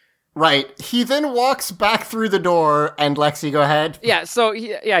whatever. Right. He then walks back through the door, and Lexi, go ahead. Yeah, so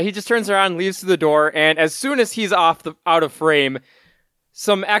he just turns around, leaves through the door, and as soon as he's out of frame,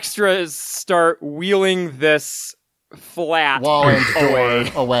 some extras start wheeling this flat Wall and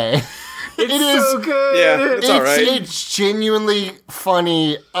door away. It is so good. Yeah, it's all right. It's genuinely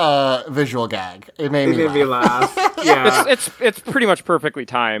funny visual gag. It made It me made me laugh. laugh. Yeah. It's pretty much perfectly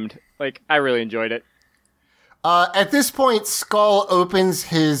timed. Like, I really enjoyed it. At this point, Skull opens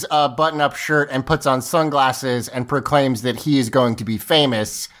his button-up shirt and puts on sunglasses and proclaims that he is going to be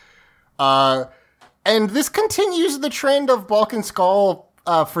famous. And this continues the trend of Bulk and Skull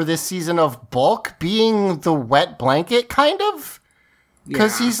for this season of Bulk being the wet blanket, kind of.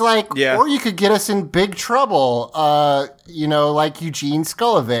 Because he's like, Yeah. or you could get us in big trouble, like Eugene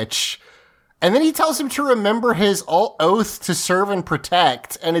Skulovich. And then he tells him to remember his oath to serve and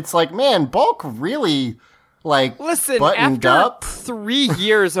protect. And it's like, man, Bulk really, like, Listen, buttoned after up. 3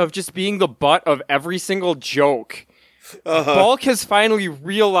 years of just being the butt of every single joke, Bulk has finally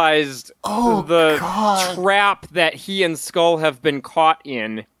realized the God. trap that he and Skull have been caught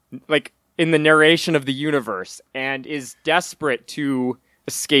in, like, in the narration of the universe, and is desperate to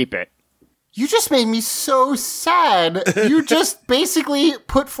escape it. You just made me so sad. You just basically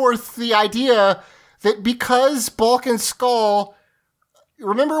put forth the idea that because Bulk and Skull,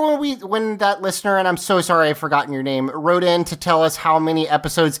 remember when that listener, and I'm so sorry I've forgotten your name, wrote in to tell us how many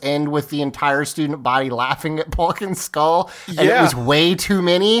episodes end with the entire student body laughing at Bulk and Skull, and it was way too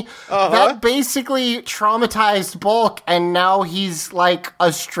many? That basically traumatized Bulk, and now he's like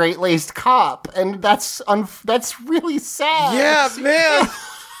a straight-laced cop, and that's really sad. Yeah, man.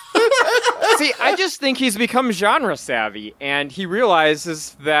 See, I just think he's become genre savvy, and he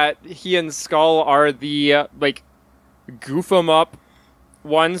realizes that he and Skull are the, goof 'em up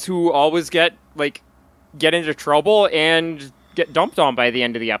ones who always get into trouble and get dumped on by the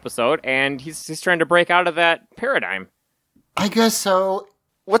end of the episode, and he's trying to break out of that paradigm. I guess so.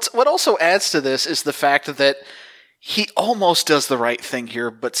 What also adds to this is the fact that he almost does the right thing here,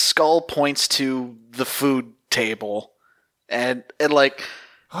 but Skull points to the food table, and like...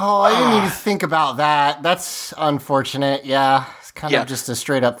 Oh, I didn't even think about that. That's unfortunate. Yeah, it's kind of just a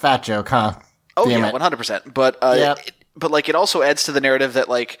straight up fat joke, huh? Oh Damn yeah, it. 100%. But it also adds to the narrative that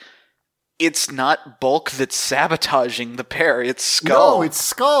like it's not Bulk that's sabotaging the pair; it's Skull. No, it's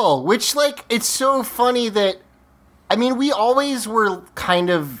Skull. Which it's so funny that we always were kind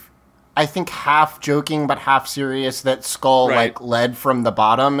of, I think, half joking but half serious that Skull led from the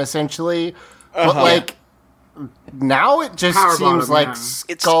bottom essentially, but now it just Power seems bottom, like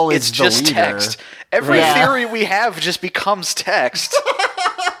yeah. Skull is It's just the leader. text. Every theory we have just becomes text.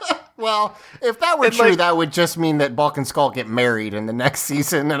 Well, if that were true, that would just mean that Bulk and Skull get married in the next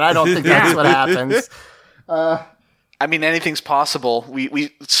season, and I don't think that's what happens. I mean, anything's possible.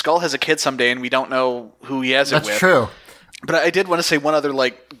 Skull has a kid someday, and we don't know who he has it with. That's true. But I did want to say one other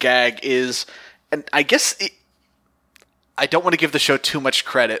gag is, and I guess I don't want to give the show too much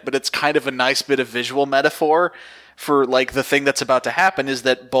credit, but it's kind of a nice bit of visual metaphor for the thing that's about to happen is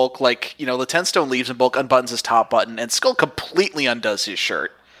that Bulk the Tenstone leaves and Bulk unbuttons his top button, and Skull completely undoes his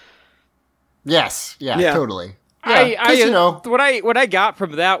shirt. Yes. Yeah. Totally. What I got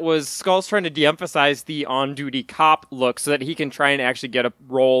from that was Skull's trying to de-emphasize the on-duty cop look so that he can try and actually get a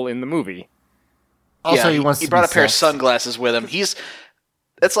role in the movie. Also, he brought a pair of sunglasses with him.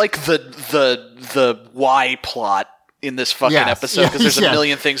 That's like the Y plot in this fucking episode, because there's a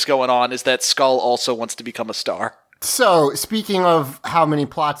million things going on, is that Skull also wants to become a star. So, speaking of how many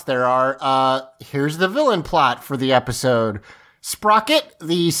plots there are, here's the villain plot for the episode. Sprocket,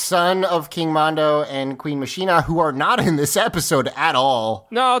 the son of King Mondo and Queen Machina, who are not in this episode at all.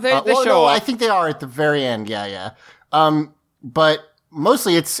 No, they show up. I think they are at the very end, yeah. But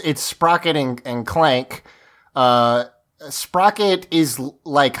mostly it's Sprocket and Clank. Sprocket is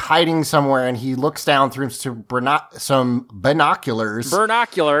hiding somewhere, and he looks down through some binoculars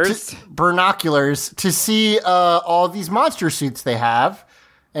to see all these monster suits they have,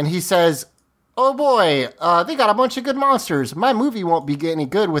 and he says, "Oh boy, they got a bunch of good monsters. My movie won't be any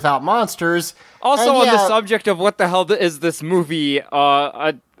good without monsters." Also, on the subject of what the hell is this movie,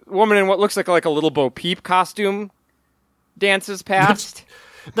 a woman in what looks like a little Bo Peep costume dances past.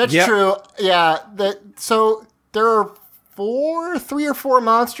 That's true. Yeah. So there are 3 or 4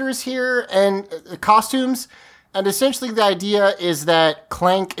 monsters here and costumes, and essentially the idea is that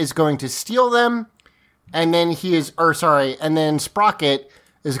Clank is going to steal them, and then then Sprocket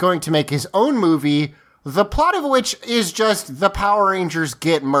is going to make his own movie, the plot of which is just the Power Rangers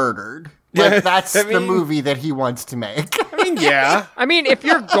get murdered. That's the movie that he wants to make. If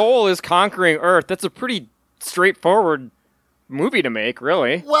your goal is conquering Earth, that's a pretty straightforward movie to make,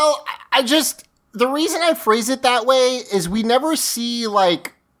 really. Well, the reason I phrase it that way is we never see,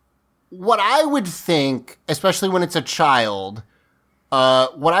 what I would think, especially when it's a child,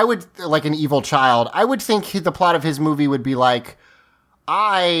 an evil child, I would think the plot of his movie would be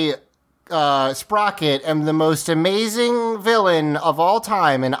I, Sprocket, am the most amazing villain of all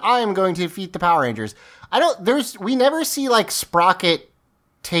time, and I am going to defeat the Power Rangers. We never see, Sprocket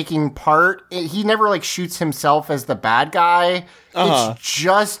taking part. He never shoots himself as the bad guy. It's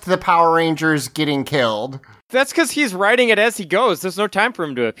just the Power Rangers getting killed. That's because he's writing it as he goes. There's no time for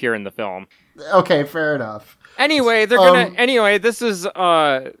him to appear in the film. Okay, fair enough. Anyway, this is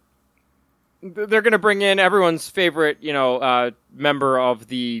they're gonna bring in everyone's favorite, member of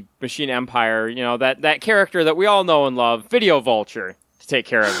the Machine Empire. That character that we all know and love, Video Vulture. to take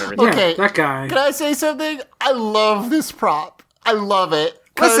care of everything. Yeah, Okay, that guy. Can I say something? I love this prop. I love it.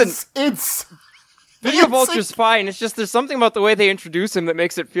 'Cause Listen. it's Video it's Vulture's fine. It's just there's something about the way they introduce him that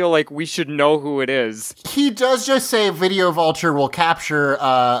makes it feel like we should know who it is. he does just say Video Vulture will capture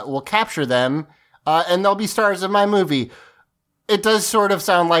them, and they'll be stars of my movie. It does sort of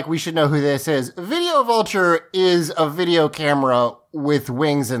sound like we should know who this is. Video Vulture is a video camera with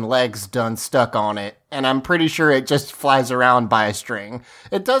wings and legs stuck on it, and I'm pretty sure it just flies around by a string.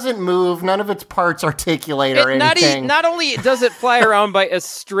 It doesn't move. None of its parts articulate or anything. Not only does it fly around by a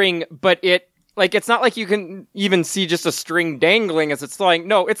string, but it's not like you can even see just a string dangling as it's flying.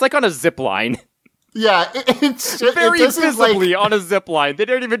 No, it's like on a zip line. Yeah, it's Very it doesn't, visibly on a zip line. They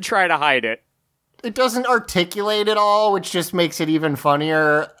don't even try to hide it. It doesn't articulate at all, which just makes it even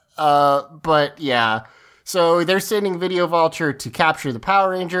funnier. But yeah, so they're sending Video Vulture to capture the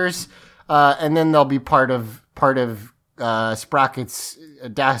Power Rangers, and then they'll be part of Sprocket's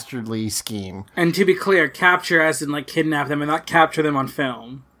dastardly scheme. And to be clear, capture as in like kidnap them and not capture them on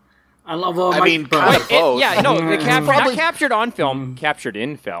film. I love all. I mean, kind of both. Not captured on film, captured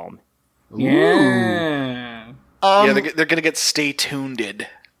in film. Yeah. Yeah, they're gonna get stay tuned.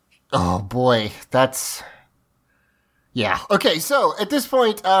 Oh boy, that's yeah. Okay, so at this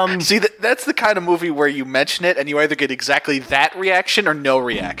point, See, that's the kind of movie where you mention it and you either get exactly that reaction or no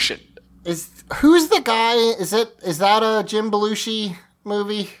reaction. who's the guy? Is that a Jim Belushi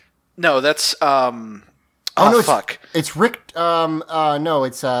movie? No, that's no, fuck. It's Rick. No,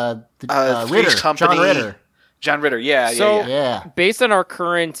 it's Three's Ritter. Company. John Ritter. John Ritter. Yeah. Yeah. Based on our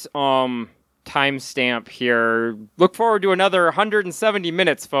current timestamp here, look forward to another 170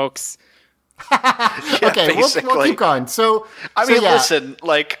 minutes, folks. Okay, we'll keep going. So, I mean, yeah. listen,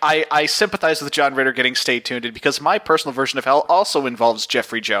 like, I sympathize with John Ritter getting stay tuned because my personal version of hell also involves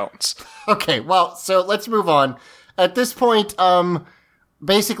Jeffrey Jones. Okay, well, so let's move on. At this point,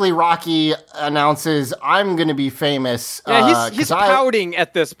 basically Rocky announces, I'm going to be famous. Yeah, he's pouting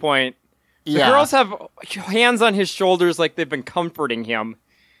at this point. The girls have hands on his shoulders like they've been comforting him.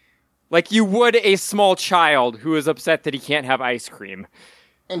 Like you would a small child who is upset that he can't have ice cream.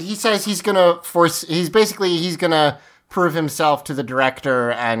 And he says he's gonna prove himself to the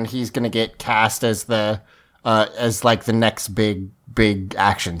director, and he's gonna get cast as as the next big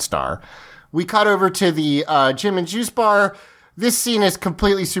action star. We cut over to the Jim and Juice bar. This scene is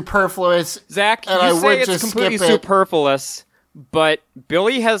completely superfluous. Zach, you say it's completely superfluous, but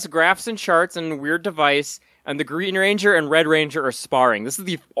Billy has graphs and charts and a weird device, and the Green Ranger and Red Ranger are sparring. This is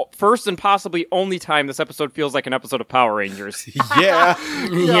the first and possibly only time this episode feels like an episode of Power Rangers. Yeah.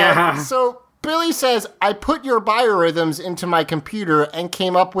 Yeah. So Billy says, I put your biorhythms into my computer and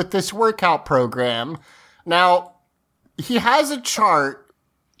came up with this workout program. Now, he has a chart.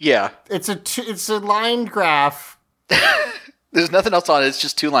 Yeah. It's a lined graph. There's nothing else on it. It's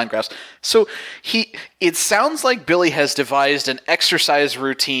just 2-line graphs. So it sounds like Billy has devised an exercise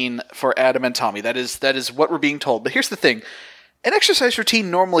routine for Adam and Tommy. That is what we're being told. But here's the thing. An exercise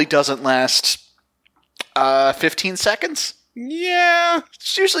routine normally doesn't last 15 seconds. Yeah.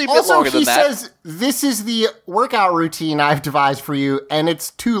 It's usually a bit longer than that. Also, he says, this is the workout routine I've devised for you, and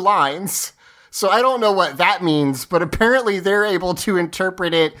it's 2 lines. So I don't know what that means, but apparently they're able to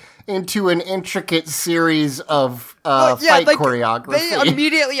interpret it into an intricate series of fight choreography. They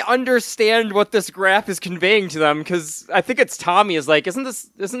immediately understand what this graph is conveying to them, because I think it's Tommy is like, isn't this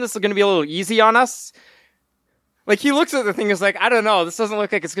going to be a little easy on us? Like, he looks at the thing and is like, I don't know, this doesn't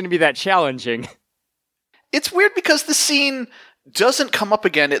look like it's going to be that challenging. It's weird because the scene doesn't come up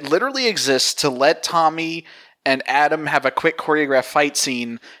again. It literally exists to let Tommy and Adam have a quick choreographed fight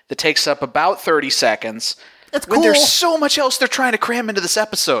scene that takes up about 30 seconds. It's when cool. there's so much else they're trying to cram into this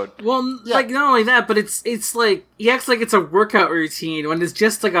episode. Well, like, not only that, but it's like, he acts like it's a workout routine when it's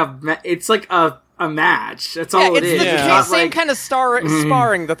just like a match. That's all it is. It's the same kind of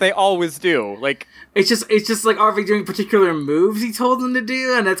sparring that they always do. Like, it's just like, are they doing particular moves he told them to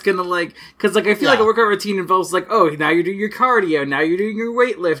do? And that's gonna cause I feel like a workout routine involves like, oh, now you're doing your cardio, now you're doing your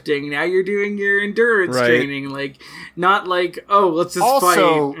weightlifting, now you're doing your endurance training. Like, not like, oh, let's just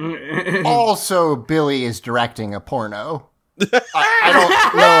fight. Also, Billy is directing a porno. I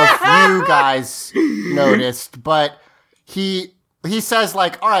don't know if you guys noticed, but he says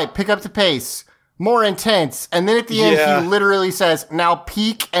like, all right, pick up the pace. More intense, and then at the end he literally says, now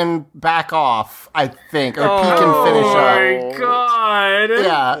peak and back off, I think, or peak and finish up. Oh my god.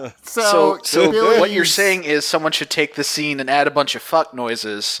 Yeah. So Billy's- what you're saying is someone should take the scene and add a bunch of fuck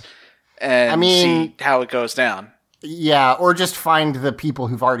noises and see how it goes down. Yeah, or just find the people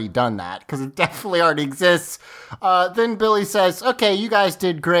who've already done that, because it definitely already exists. Then Billy says, okay, you guys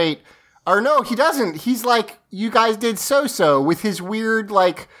did great. Or no, he doesn't. He's like, you guys did so with his weird,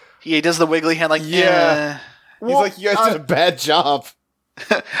 like... He does the wiggly hand like, Yeah. He's like, you guys did a bad job.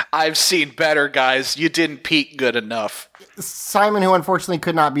 I've seen better, guys. You didn't peak good enough. Simon, who unfortunately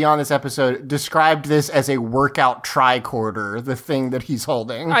could not be on this episode, described this as a workout tricorder, the thing that he's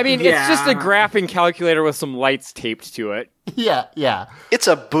holding. I mean, it's just a graphing calculator with some lights taped to it. Yeah. It's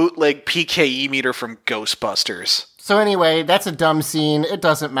a bootleg PKE meter from Ghostbusters. So anyway, that's a dumb scene. It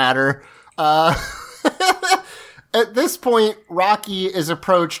doesn't matter. At this point, Rocky is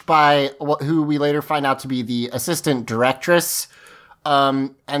approached by who we later find out to be the assistant directress.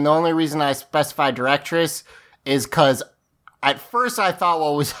 And the only reason I specify directress is because at first I thought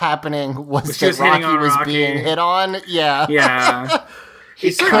what was happening was that Rocky was being hit on. Yeah. Yeah.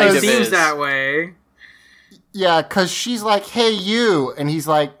 It certainly seems that way. Yeah, because she's like, hey, you. And he's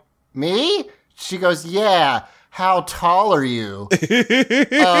like, me? She goes, yeah. How tall are you?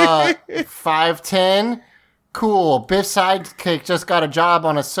 5'10"? Cool. Biff's sidekick just got a job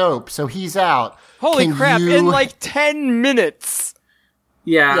on a soap, so he's out. Holy crap, in like 10 minutes.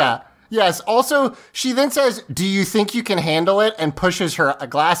 Yeah. Yes. Also, she then says, do you think you can handle it? And pushes her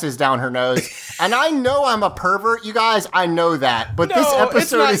glasses down her nose. And I know I'm a pervert, you guys. I know that. But this No,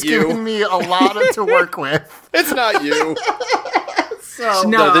 episode is giving me a lot to work with. It's not you. So,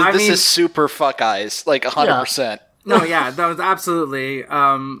 No, this is super fuck eyes. Like 100%. No, yeah, that was absolutely.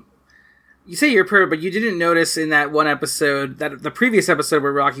 You say you're a pervert, but you didn't notice in that one episode, that the previous episode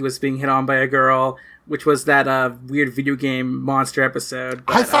where Rocky was being hit on by a girl, which was that weird video game monster episode.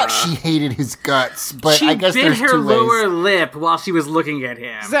 But, I thought she hated his guts, but I guess she bit there's her two ways. lower lip while she was looking at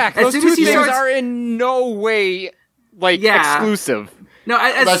him. Zach, As those soon two as he things starts- are in no way, exclusive. No,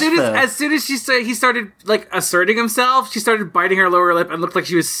 as That's soon fair. as he started like asserting himself, she started biting her lower lip and looked like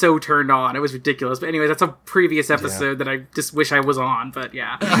she was so turned on. It was ridiculous. But anyway, that's a previous episode that I just wish I was on. But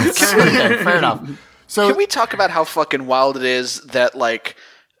yeah, Okay, fair enough. So Can we talk about how fucking wild it is that, like,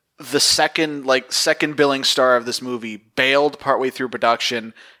 the second billing star of this movie bailed partway through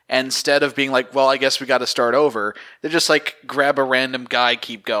production, and instead of being like, well, I guess we got to start over, they're just like, grab a random guy,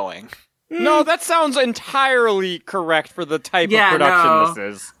 keep going. No, that sounds entirely correct for the type of production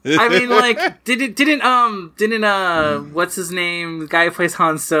this is. I mean, like, didn't what's his name? The guy who plays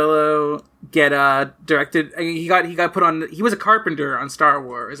Han Solo get directed. I mean, he got put on. He was a carpenter on Star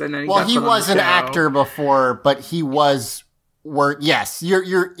Wars, and then he was an actor before, but he was. Yes,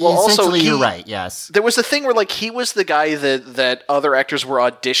 you're Well, essentially also, you're right. Yes, There was a thing where, like, he was the guy that other actors were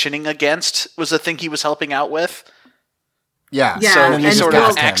auditioning against, was the thing he was helping out with. yeah. Yeah, So and he then sort he's of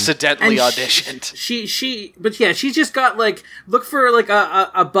cast him. accidentally And auditioned. She's just got like look for like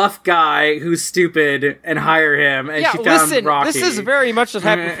a buff guy who's stupid and hire him. And Yeah, she found listen, Rocky. this is very much the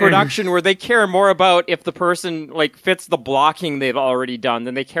type of production where they care more about if the person like fits the blocking they've already done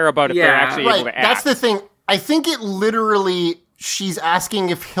than they care about if they're actually able Right, to that's act. the thing. I think it literally. She's asking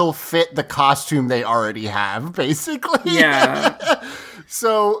if he'll fit the costume they already have, basically. Yeah.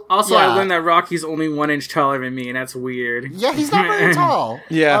 So Also, yeah. I learned that Rocky's only 1 inch taller than me, and that's weird. Yeah, he's not very tall.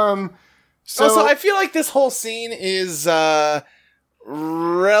 Yeah. So Also, I feel like this whole scene is I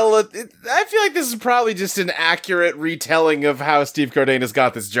feel like this is probably just an accurate retelling of how Steve Cardenas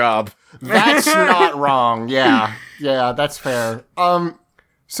got this job. that's not wrong. Yeah, that's fair.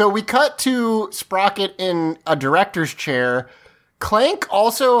 So we cut to Sprocket in a director's chair. Clank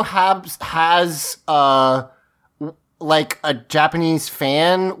also has like a Japanese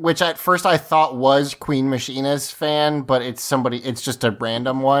fan, which at first I thought was Queen Machina's fan, but it's just a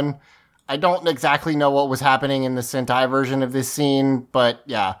random one. I don't exactly know what was happening in the Sentai version of this scene, but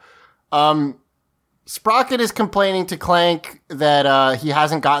yeah. Sprocket is complaining to Clank that he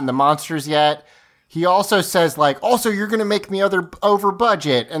hasn't gotten the monsters yet. He also says, like, also, you're going to make me over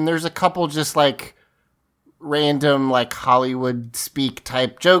budget. And there's a couple just, like, random, like, Hollywood speak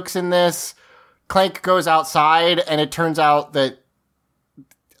type jokes in this. Clank goes outside, and it turns out that,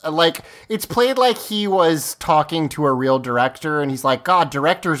 like, it's played like he was talking to a real director, and he's like, God,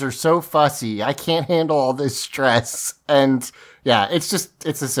 directors are so fussy. I can't handle all this stress. And, yeah, it's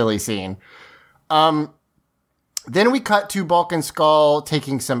a silly scene. Then we cut to Bulk and Skull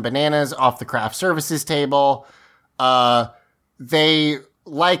taking some bananas off the craft services table. They,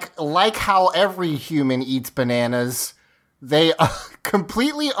 like how every human eats bananas, they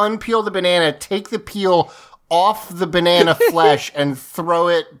completely unpeel the banana, take the peel off the banana flesh, and throw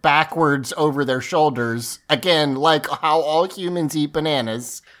it backwards over their shoulders. Again, like how all humans eat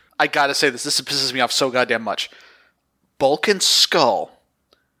bananas. I gotta say this pisses me off so goddamn much. Bulk and Skull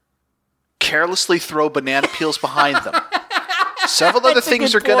carelessly throw banana peels behind them. Several other That's a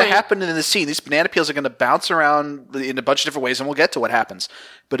things good are going to point. happen in the scene. These banana peels are going to bounce around in a bunch of different ways, and we'll get to what happens.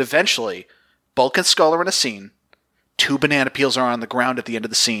 But eventually, Bulk and Skull are in a scene. 2 banana peels are on the ground at the end of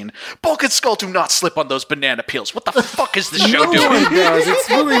the scene. Bulk and Skull do not slip on those banana peels. What the fuck is this show No doing? one does. It's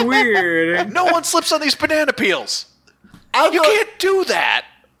really weird. No one slips on these banana peels. I You go- can't do that.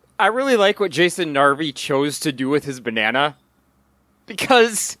 I really like what Jason Narvi chose to do with his banana.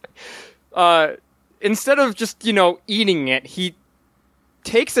 Because instead of just, eating it, he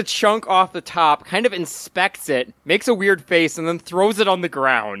takes a chunk off the top, kind of inspects it, makes a weird face, and then throws it on the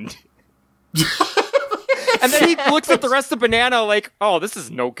ground. And then he looks at the rest of the banana like, oh, this is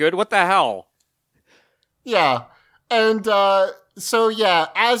no good. What the hell? Yeah. And so, yeah,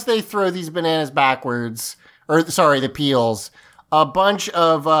 as they throw these bananas backwards, or sorry, the peels, a bunch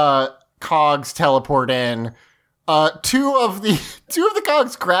of cogs teleport in. Two of the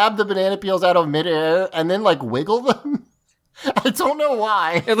cogs grab the banana peels out of midair and then like wiggle them. I don't know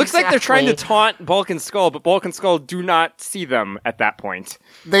why. It looks like they're trying to exactly. taunt Bulk and Skull, but Bulk and Skull do not see them at that point.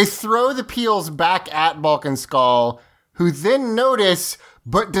 They throw the peels back at Bulk and Skull, who then notice,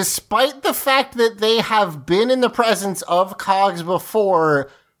 but despite the fact that they have been in the presence of cogs before,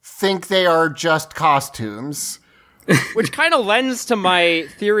 think they are just costumes. Which kind of lends to my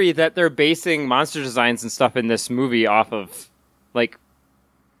theory that they're basing monster designs and stuff in this movie off of, like,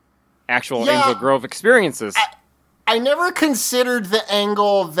 actual Yeah. Angel Grove experiences. I never considered the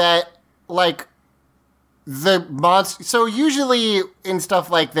angle that, like, the monster. So usually in stuff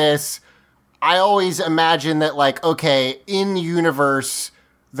like this, I always imagine that, like, okay, in universe,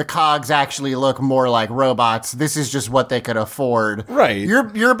 the cogs actually look more like robots. This is just what they could afford. Right.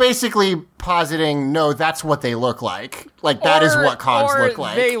 You're basically positing, no, that's what they look like. Like, that is what cogs or look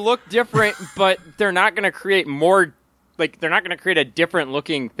like. They look different, but they're not going to create more, like, they're not going to create a different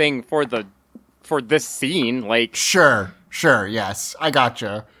looking thing for this scene. Like, Sure, yes, I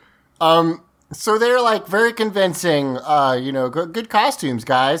gotcha. So they're like very convincing, good costumes,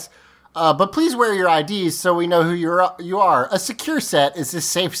 guys. But please wear your IDs so we know who you are. A secure set is a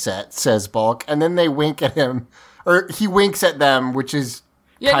safe set, says Bulk, and then they wink at him, or he winks at them, which is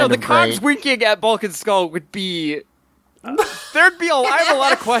yeah, kind no, the of cogs great. winking at Bulk and Skull would be. I have a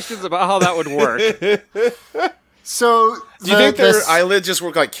lot of questions about how that would work. So Do you think their eyelids just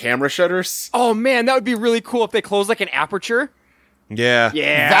work like camera shutters? Oh man, that would be really cool if they close like an aperture. Yeah.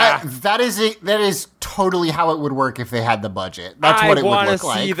 Yeah, that is totally how it would work if they had the budget. That's what it would want look to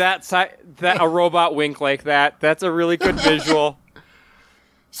like. see that a robot wink like that. That's a really good visual.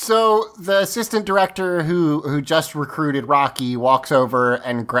 So the assistant director who just recruited Rocky walks over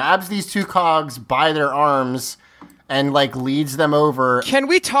and grabs these 2 cogs by their arms and like leads them over. Can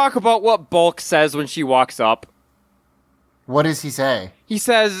we talk about what Bulk says when she walks up? What does he say? He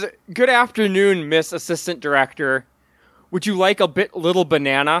says, "Good afternoon, Miss Assistant Director. Would you like a little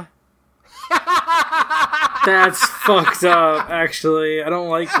banana?" That's fucked up, actually. I don't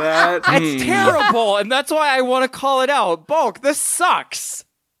like that. It's terrible, and that's why I want to call it out. Bulk, this sucks.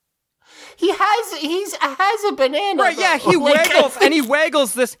 He has a banana. Right, yeah, he though. Like,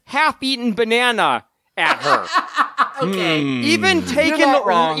 waggles this half-eaten banana at her. Okay. Even not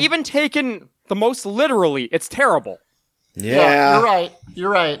wrong. taken the most literally, it's terrible. Yeah. You're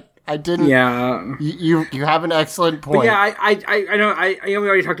right. I didn't. Yeah. You have an excellent point. But yeah, I know we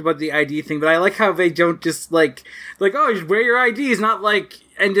already talked about the ID thing, but I like how they don't just like oh, just wear your IDs, not like,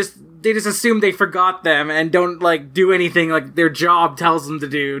 and they just assume they forgot them and don't like do anything like their job tells them to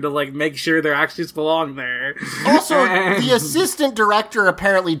do to like make sure they're actually belong there. Also, the assistant director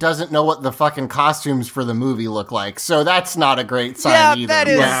apparently doesn't know what the fucking costumes for the movie look like, so that's not a great sign Yeah, either. that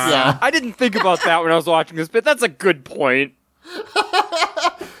is. But, yeah. I didn't think about that when I was watching this, but that's a good point.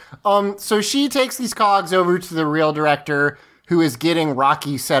 So she takes these cogs over to the real director, who is getting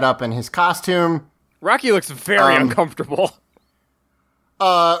Rocky set up in his costume. Rocky looks very uncomfortable.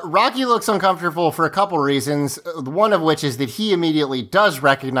 Rocky looks uncomfortable for a couple reasons, one of which is that he immediately does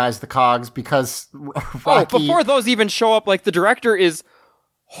recognize the cogs because Rocky... Before those even show up, like, the director is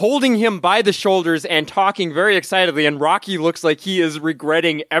holding him by the shoulders and talking very excitedly, and Rocky looks like he is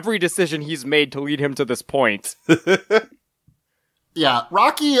regretting every decision he's made to lead him to this point. Yeah,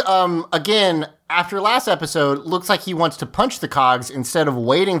 Rocky, again, after last episode, looks like he wants to punch the cogs instead of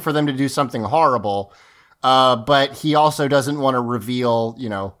waiting for them to do something horrible. But he also doesn't want to reveal,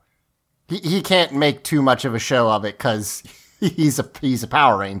 he can't make too much of a show of it because he's a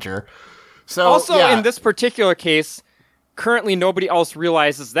Power Ranger. So Also, yeah. in this particular case, currently nobody else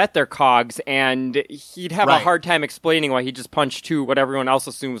realizes that they're cogs, and he'd have a Right. hard time explaining why he just punched 2 what everyone else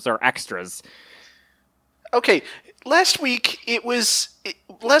assumes are extras. Okay, last week it was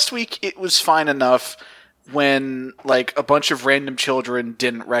fine enough when like a bunch of random children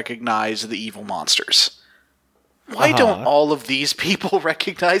didn't recognize the evil monsters. Why don't all of these people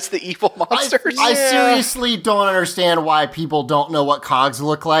recognize the evil monsters? I seriously don't understand why people don't know what cogs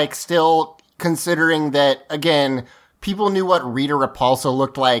look like still, considering that, again, people knew what Rita Repulsa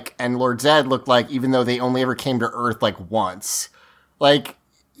looked like and Lord Zed looked like, even though they only ever came to Earth like once. Like,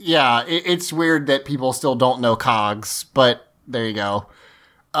 yeah, it's weird that people still don't know cogs, but there you go.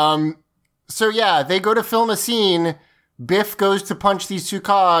 So yeah, they go to film a scene. Biff goes to punch these two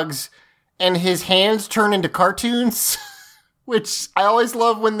cogs, and his hands turn into cartoons, which I always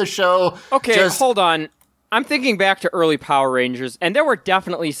love when the show. Okay, hold on. I'm thinking back to early Power Rangers, and there were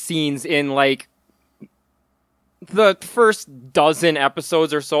definitely scenes in like the first dozen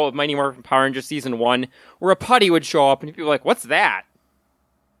episodes or so of Mighty Morphin Power Rangers Season 1 where a putty would show up, and people were like, "What's that?"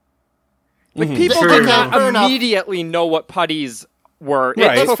 Like people did not immediately know what putties were.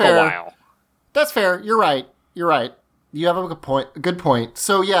 Right. It took a while. That's fair. You're right. You have a good point.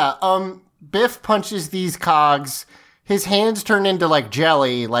 So yeah, Biff punches these cogs. His hands turn into like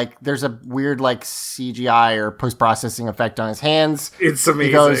jelly. Like there's a weird like CGI or post-processing effect on his hands. It's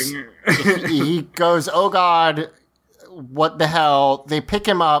amazing. He goes, "Oh God, what the hell?" They pick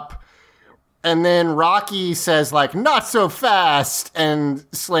him up, and then Rocky says like, "Not so fast," and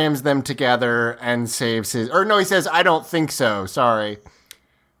slams them together and saves his. Or no, he says, "I don't think so. Sorry."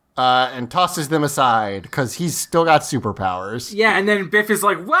 And tosses them aside because he's still got superpowers. Yeah, and then Biff is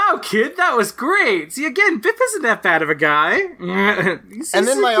like, "Wow, kid, that was great." See, again, Biff isn't that bad of a guy. And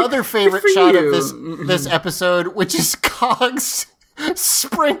then my other favorite shot of this episode, which is Cogs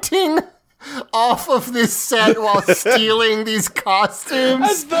sprinting off of this set while stealing these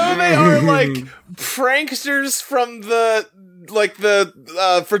costumes. As though they are like pranksters from the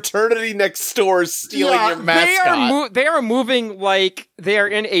fraternity next door stealing your mascot. They are moving like they are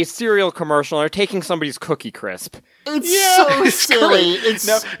in a cereal commercial and are taking somebody's Cookie Crisp. It's so silly.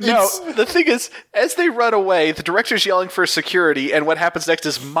 The thing is, as they run away, the director's yelling for security, and what happens next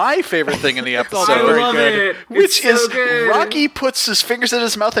is my favorite thing in the episode. I love it. Which It's is so good. Rocky puts his fingers in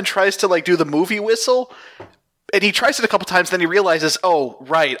his mouth and tries to like do the movie whistle, and he tries it a couple times, then he realizes, oh,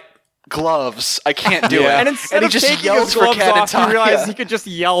 right, gloves. I can't do it. And instead he of just taking yells his for gloves Cat and off, he realized Tanya. he could just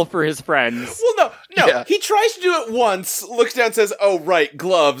yell for his friends. Well, no. Yeah. He tries to do it once, looks down, says, "Oh, right,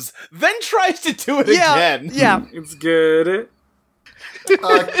 gloves," then tries to do it again. Yeah. It's good.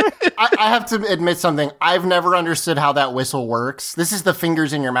 I have to admit something. I've never understood how that whistle works. This is the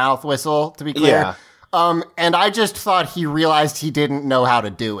fingers in your mouth whistle, to be clear. Yeah. And I just thought he realized he didn't know how to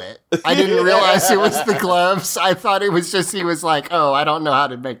do it. I didn't realize it was the gloves. I thought it was just he was like, "Oh, I don't know how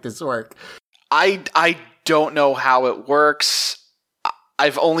to make this work." I don't know how it works.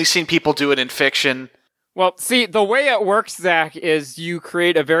 I've only seen people do it in fiction. Well, see, the way it works, Zach, is you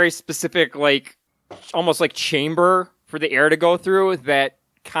create a very specific, like, almost like chamber for the air to go through that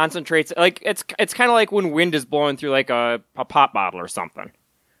concentrates. Like, it's kind of like when wind is blowing through, like, a pop bottle or something.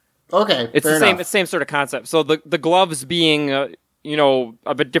 Okay, It's fair the enough. same sort of concept. So the gloves being, of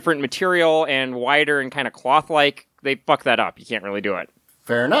a different material and wider and kind of cloth-like, they fuck that up. You can't really do it.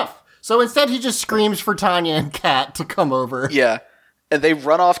 Fair enough. So instead, he just screams for Tanya and Kat to come over. Yeah. And they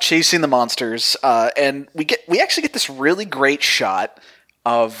run off chasing the monsters, and we actually get this really great shot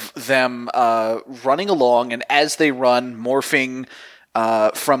of them running along, and as they run, morphing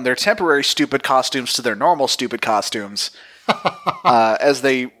from their temporary stupid costumes to their normal stupid costumes, as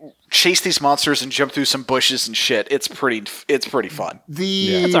they chase these monsters and jump through some bushes and shit. It's pretty fun.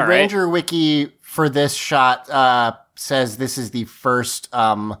 The That's all right. Ranger Wiki for this shot says this is the first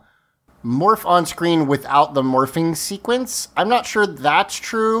morph on screen without the morphing sequence. I'm not sure that's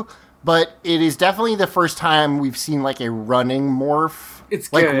true, but it is definitely the first time we've seen like a running morph.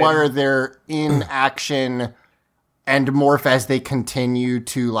 It's like good. where they're in action and morph as they continue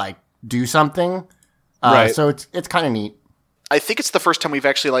to like do something. Right. So it's kind of neat. I think it's the first time we've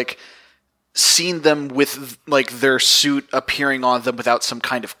actually like seen them with like their suit appearing on them without some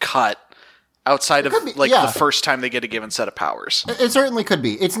kind of cut. Outside of, could be, like, yeah. the first time they get a given set of powers. It certainly could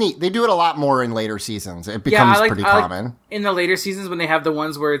be. It's neat. They do it a lot more in later seasons. It becomes pretty common. In the later seasons, when they have the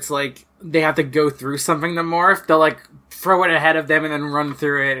ones where it's like they have to go through something to morph, they'll like throw it ahead of them and then run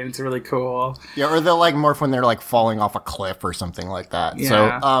through it, and it's really cool. Yeah, or they'll like morph when they're like falling off a cliff or something like that.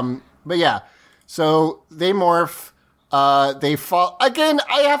 Yeah. So, but yeah. So they morph. They fall again.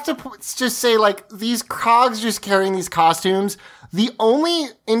 I have to just say, like, these cogs just carrying these costumes. The only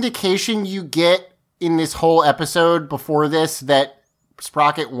indication you get in this whole episode before this that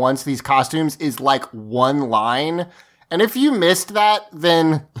Sprocket wants these costumes is like one line. And if you missed that,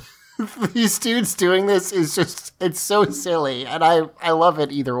 then these dudes doing this is just, it's so silly. And I love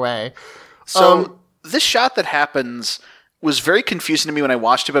it either way. So this shot that happens was very confusing to me when I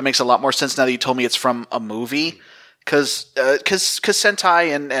watched it, but it makes a lot more sense now that you told me it's from a movie. Because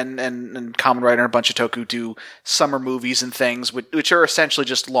Sentai and Kamen Rider and a bunch of Toku do summer movies and things, which are essentially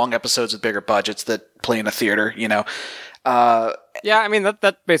just long episodes with bigger budgets that play in a theater, you know. Yeah, I mean,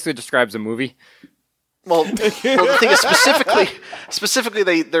 that basically describes a movie. Well, the thing is,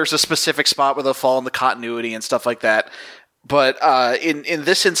 specifically, there's a specific spot where they'll fall in the continuity and stuff like that. But in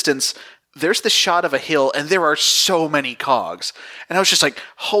this instance, there's the shot of a hill, and there are so many cogs. And I was just like,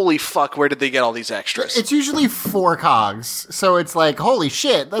 holy fuck, where did they get all these extras? It's usually 4 cogs, so it's like, holy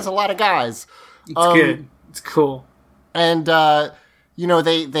shit, that's a lot of guys. It's good. It's cool. And, you know,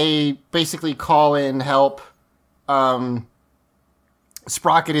 they basically call in help.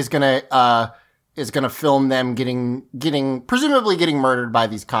 Sprocket is gonna film them presumably getting murdered by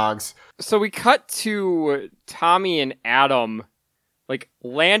these cogs. So we cut to Tommy and Adam, like,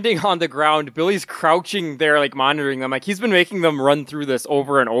 landing on the ground. Billy's crouching there, like, monitoring them. Like, he's been making them run through this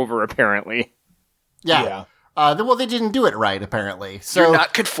over and over, apparently. Yeah. Well, they didn't do it right, apparently. So You're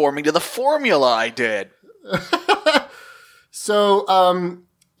not conforming to the formula I did. So,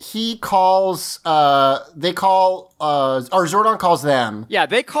 he calls, or Zordon calls them. Yeah,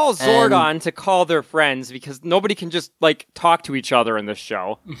 they call Zordon to call their friends because nobody can just, like, talk to each other in this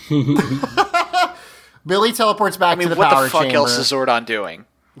show. Billy teleports back to the power chamber. What the fuck else is Zordon doing?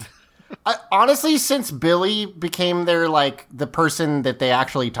 Honestly, since Billy became the person that they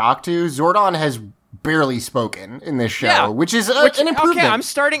actually talk to, Zordon has barely spoken in this show, which is an improvement. Okay, I'm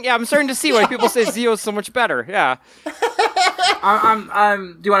starting to see why people say Zio's so much better. Yeah. Do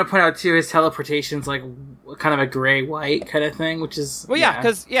you want to point out too? His teleportation's like kind of a gray-white kind of thing, which is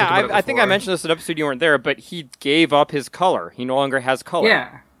because I think I mentioned this in an episode you weren't there, but he gave up his color. He no longer has color.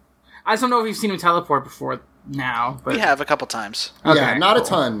 Yeah. I just don't know if you've seen him teleport before now. But... We have a couple times. Okay, yeah, not a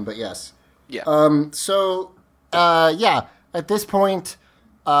ton, but yes. Yeah. At this point,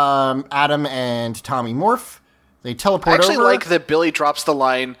 Adam and Tommy morph. They teleport over. I actually like that Billy drops the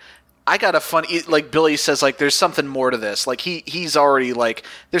line, I got a funny, like, Billy says, like, there's something more to this. Like, he's already, like,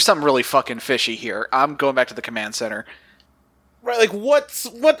 there's something really fucking fishy here. I'm going back to the command center. Right, like,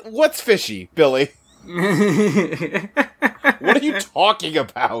 what's fishy, Billy? What are you talking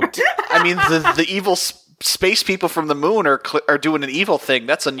about? I mean, the evil space people from the moon are doing an evil thing.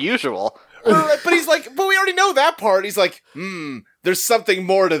 That's unusual. Right, but he's like, but we already know that part. He's like, there's something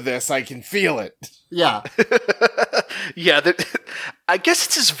more to this. I can feel it. Yeah. Yeah, I guess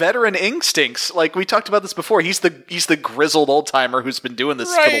it's his veteran instincts. Like, we talked about this before. He's the grizzled old-timer who's been doing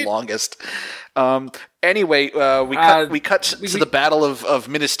this for the longest. Anyway, we cut to the Battle of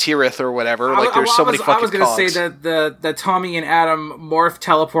Minas Tirith or whatever. Like, there's so many fucking I was going to cogs. say that Tommy and Adam morph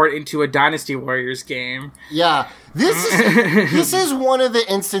teleport into a Dynasty Warriors game. Yeah. This is one of the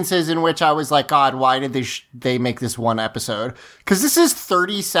instances in which I was like, God, why did they make this one episode? Because this is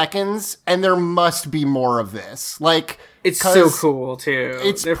 30 seconds, and there must be more of this. Like, it's so cool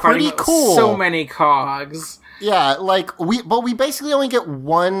too. They're pretty cool. So many cogs. Yeah, like we basically only get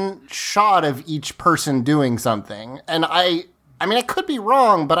one shot of each person doing something, and I mean, I could be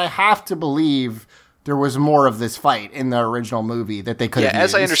wrong, but I have to believe there was more of this fight in the original movie that they could have used.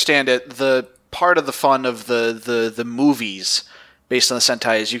 As I understand it, the part of the fun of the movies based on the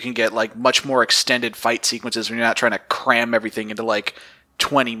Sentai is you can get, like, much more extended fight sequences when you're not trying to cram everything into, like,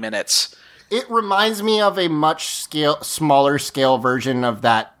 20 minutes. It reminds me of a much smaller scale version of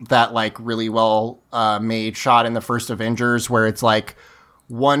that like really well made shot in the first Avengers, where it's like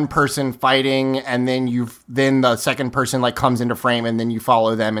one person fighting, and then the second person, like, comes into frame, and then you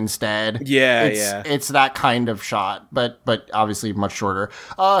follow them instead. It's that kind of shot, but obviously much shorter.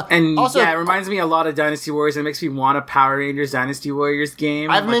 And also, it reminds me a lot of Dynasty Warriors. It makes me want a Power Rangers Dynasty Warriors game.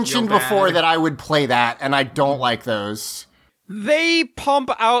 I've mentioned before that I would play that, and I don't like those. They pump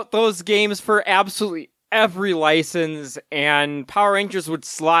out those games for absolutely every license, and Power Rangers would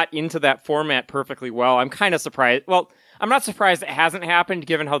slot into that format perfectly well. I'm kind of surprised. Well, I'm not surprised it hasn't happened,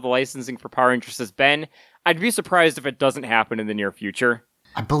 given how the licensing for Power Rangers has been. I'd be surprised if it doesn't happen in the near future.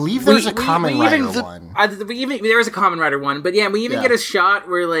 I believe there's a Kamen Rider one. There is a Kamen Rider one, but yeah, we even get a shot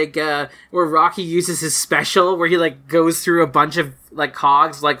where, like, where Rocky uses his special, where he, like, goes through a bunch of, like,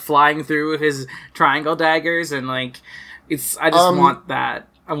 cogs, like, flying through with his triangle daggers, and, like, I just want that.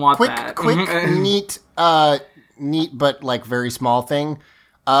 I want that. Quick, neat, but, like, very small thing.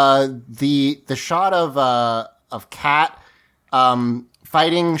 The shot of Kat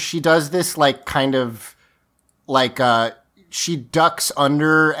fighting, she does this, like, kind of, like, she ducks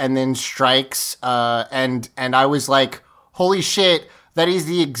under and then strikes, and I was like, holy shit, that is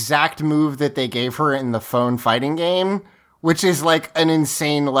the exact move that they gave her in the phone fighting game, which is like an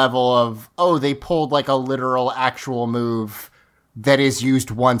insane level of, they pulled like a literal actual move that is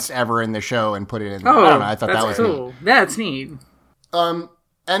used once ever in the show and put it in there. I don't know. I thought that was cool. neat. That's neat. And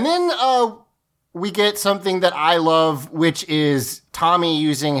then we get something that I love, which is Tommy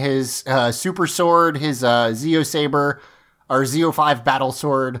using his super sword, his Zeo Saber, or Zeo 5 battle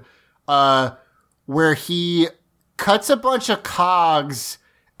sword, where he cuts a bunch of cogs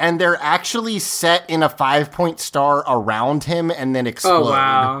and they're actually set in a 5-point star around him and then explode. Oh,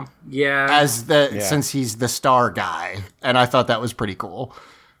 wow. Yeah. Since he's the star guy. And I thought that was pretty cool.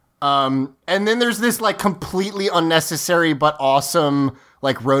 And then there's this like completely unnecessary but awesome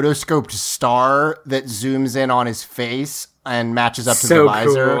like rotoscoped star that zooms in on his face and matches up to the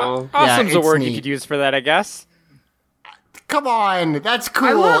visor. Cool. Awesome's a word neat. you could use for that, I guess. Come on, that's cool.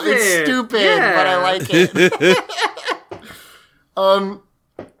 I love it's it. stupid, Yeah. but I like it.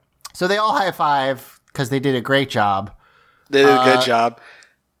 So they all high five because they did a great job. They did a good job.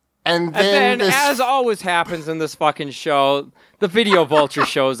 And And then, then, as always happens in this fucking show, the video vulture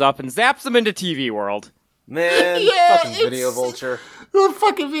shows up and zaps them into TV world. Man, Yeah, fucking it's- Video Vulture. the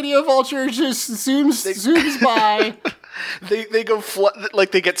fucking video vulture just zooms by. They go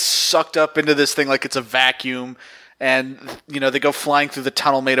like they get sucked up into this thing like it's a vacuum, and they go flying through the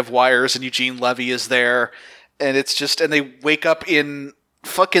tunnel made of wires, and Eugene Levy is there, and it's just and they wake up in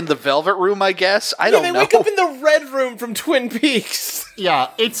fucking the Velvet Room, I guess. I don't They know. wake up in the Red Room from Twin Peaks. Yeah,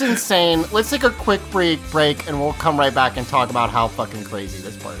 it's insane. Let's take a quick break, and we'll come right back and talk about how fucking crazy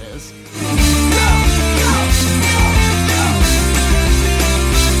this part is.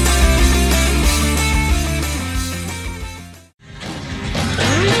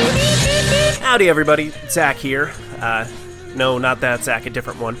 Howdy, everybody. Zach here. No, not that Zach, a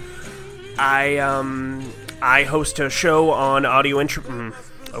different one. I host a show on audio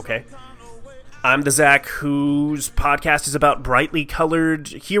okay. I'm the Zach whose podcast is about brightly colored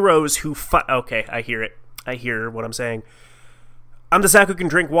heroes who okay, I hear it. I hear what I'm saying. I'm the Zach who can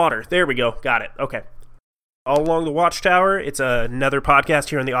drink water. There we go. Got it. Okay. All Along the Watchtower. It's another podcast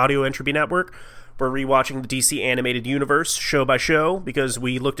here on the Audio Entropy Network. We're rewatching the DC Animated Universe show by show because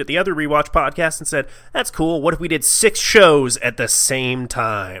we looked at the other rewatch podcast and said, that's cool. What if we did 6 shows at the same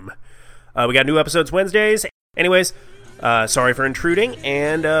time? We got new episodes Wednesdays. Anyways, sorry for intruding,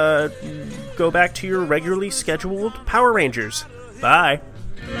 and go back to your regularly scheduled Power Rangers. Bye.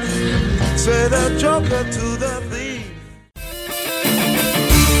 Say the Joker to the thief.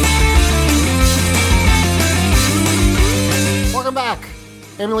 Welcome back.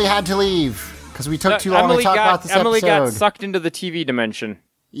 Emily had to leave because we took too long Emily to talk about this Emily got episode. sucked into the TV dimension.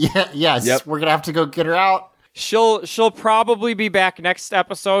 Yes, Yep. we're gonna have to go get her out. She'll probably be back next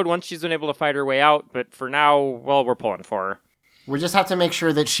episode once she's been able to fight her way out, but for now, well, we're pulling for her. We just have to make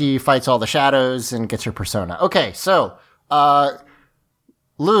sure that she fights all the shadows and gets her persona. Okay, so,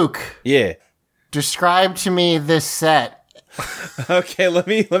 Luke, Yeah. describe to me this set. Okay, let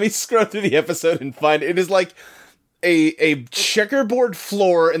me scroll through the episode and find it is like a checkerboard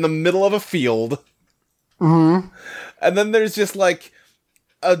floor in the middle of a field. Mm-hmm. And then there's just like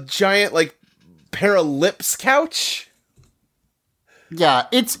a giant like paralips couch. Yeah,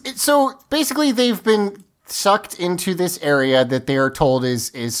 it's so basically they've been sucked into this area that they are told is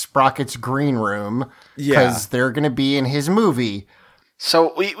Sprocket's green room because they're going to be in his movie.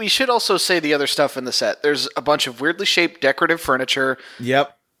 So we should also say the other stuff in the set. There's a bunch of weirdly shaped decorative furniture.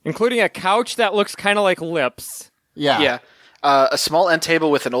 Yep. Including a couch that looks kind of like lips. Yeah. A small end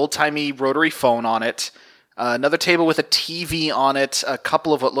table with an old-timey rotary phone on it. Another table with a TV on it. A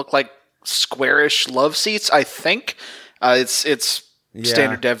couple of what look like squarish love seats, I think. It's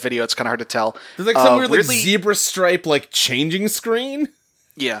standard dev video. It's kind of hard to tell. There's like some weird like weirdly- zebra stripe like changing screen.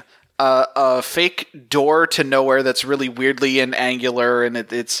 Yeah. A fake door to nowhere that's really weirdly and angular, and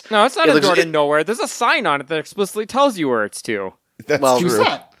it's... No, it's not it a looks- door to it- nowhere. There's a sign on it that explicitly tells you where it's to. That's Well, True true.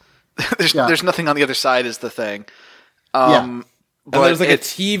 set. There's nothing on the other side is the thing. Yeah. And But there's like a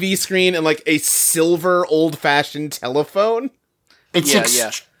it's- TV screen and like a silver old-fashioned telephone. It's Yeah, yeah.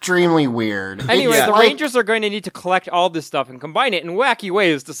 extremely weird. Anyway, It's the like- Rangers are going to need to collect all this stuff and combine it in wacky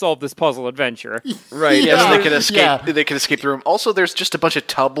ways to solve this puzzle adventure. Right. Yeah, so Yeah. they can escape. Yeah. They can escape the room. Also, there's just a bunch of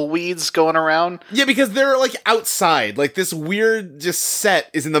tumbleweeds going around. Yeah, because they're like outside. Like this weird just set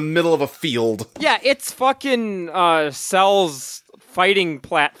is in the middle of a field. Yeah, it's fucking Cell's fighting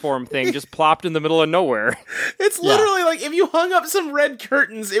platform thing just plopped in the middle of nowhere. It's literally like if you hung up some red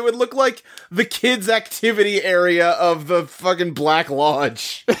curtains, it would look like the kids' activity area of the fucking Black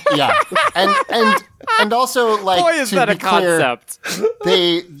Lodge. Yeah, and also like Boy, is to that be a clear, concept.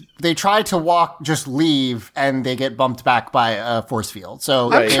 they try to walk, just leave, and they get bumped back by a force field.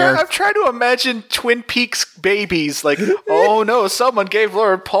 So I'm they're- trying to imagine Twin Peaks babies. Like, oh no, someone gave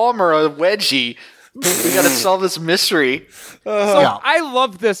Lord Palmer a wedgie. We gotta solve this mystery. yeah. I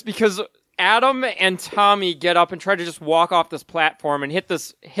love this because Adam and Tommy get up and try to just walk off this platform and hit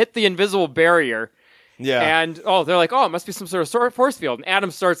the invisible barrier. Yeah. And they're like, it must be some sort of force field. And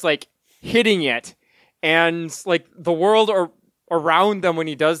Adam starts like hitting it, and like the world around them when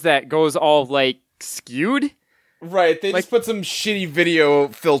he does that goes all like skewed. Right, they just put some shitty video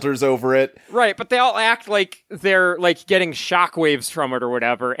filters over it. Right, but they all act like they're like getting shockwaves from it or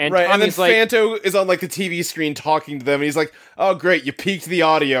whatever. And Right, and then Tommy's like, Fanto is on like the TV screen talking to them, and he's like, "Oh, great, you peaked the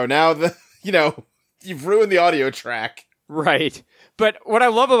audio. Now you've ruined the audio track." right. But what I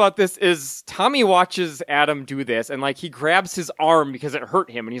love about this is Tommy watches Adam do this, and like he grabs his arm because it hurt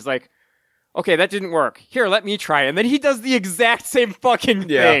him, and he's like, "Okay, that didn't work. Here, let me try." And then he does the exact same fucking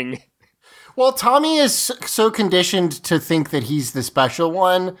thing. Well, Tommy is so conditioned to think that he's the special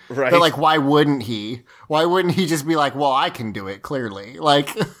one Right. that, like, why wouldn't he? Why wouldn't he just be like, well, I can do it, clearly? Like,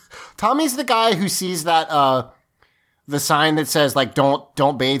 Tommy's the guy who sees that, the sign that says, like,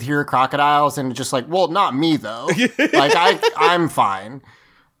 don't bathe here, crocodiles, and just like, well, not me, though. Like, I'm fine.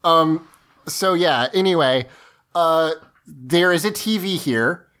 So, yeah, anyway, there is a TV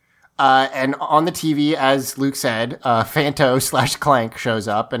here. And on the TV, as Luke said, Fanto / Clank shows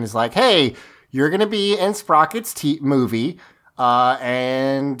up and is like, hey, you're going to be in Sprocket's movie,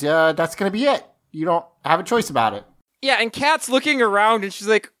 and that's going to be it. You don't have a choice about it. Yeah, and Kat's looking around, and she's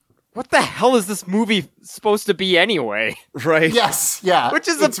like, what the hell is this movie supposed to be anyway? Right. Yes, yeah. Which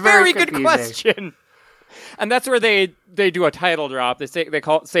is it's a very good confusing. question. And that's where they do a title drop. They say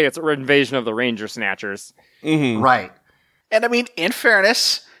it's Invasion of the Ranger Snatchers. Right. And I mean, in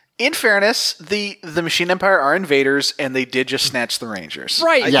fairness, the Machine Empire are invaders, and they did just snatch the Rangers.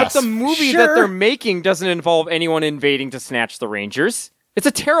 Right, Yes. but the movie that they're making doesn't involve anyone invading to snatch the Rangers. It's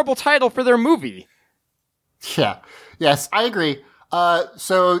a terrible title for their movie. Yeah. Yes, I agree.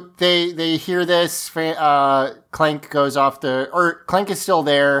 So they hear this. Clank goes off Clank is still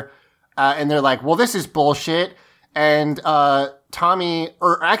there, and they're like, "Well, this is bullshit." And Tommy,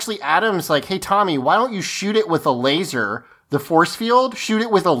 or actually Adam's like, "Hey, Tommy, why don't you shoot it with a laser? The force field, shoot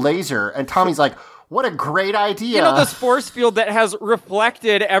it with a laser." And Tommy's like, "What a great idea!" You know, this force field that has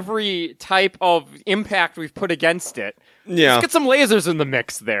reflected every type of impact we've put against it. Yeah. Let's get some lasers in the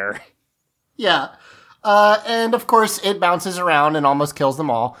mix there. Yeah. And of course, it bounces around and almost kills them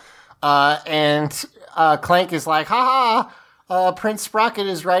all. And Clank is like, haha, Prince Sprocket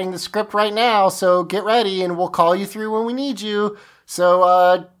is writing the script right now, so get ready and we'll call you through when we need you.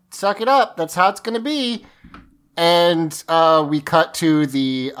 So suck it up. That's how it's going to be. And we cut to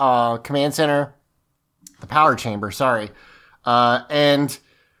the command center, the power chamber, sorry. And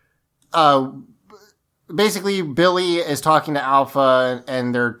basically, Billy is talking to Alpha,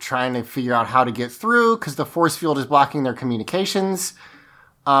 and they're trying to figure out how to get through because the force field is blocking their communications.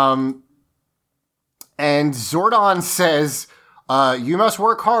 And Zordon says, you must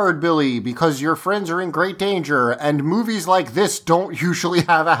work hard, Billy, because your friends are in great danger, and movies like this don't usually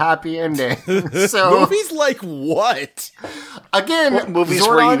have a happy ending. So, Movies like what? again, Movies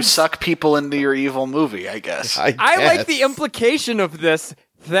where you Zordon's- suck people into your evil movie, I guess. I like the implication of this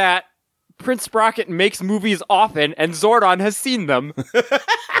that Prince Sprocket makes movies often, and Zordon has seen them.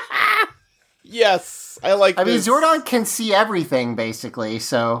 Yes, I like. I mean, this. Zordon can see everything, basically,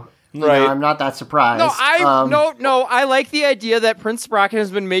 so you Right. know, I'm not that surprised. No, I like the idea that Prince Sprocket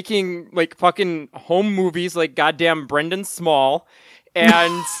has been making like fucking home movies like goddamn Brendan Small,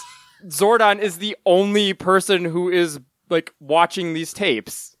 and Zordon is the only person who is like watching these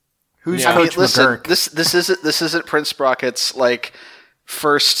tapes. Who's I mean, Coach listen, McGurk? this isn't Prince Sprocket's like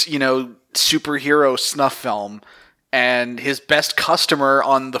first, superhero snuff film, and his best customer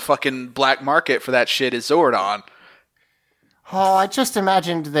on the fucking black market for that shit is Zordon. Oh, I just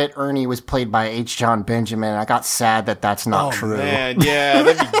imagined that Ernie was played by H. John Benjamin. I got sad that that's not true. Man, yeah,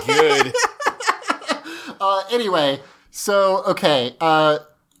 that'd be good. Anyway, so, okay.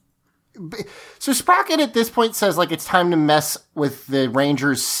 So Sprocket at this point says, like, it's time to mess with the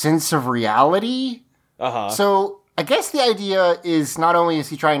Rangers' sense of reality. Uh-huh. So I guess the idea is not only is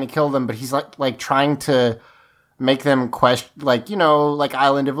he trying to kill them, but he's like trying to make them question, like, like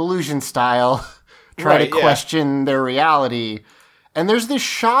Island of Illusion style, try Right, to yeah. question their reality. And there's this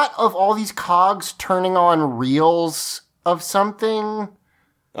shot of all these cogs turning on reels of something,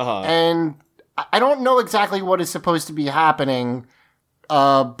 Uh-huh. and I don't know exactly what is supposed to be happening,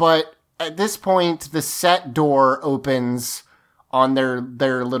 but at this point, the set door opens on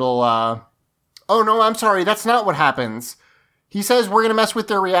their little, oh no, I'm sorry, that's not what happens. He says we're gonna mess with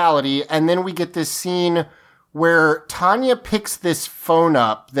their reality, and then we get this scene where Tanya picks this phone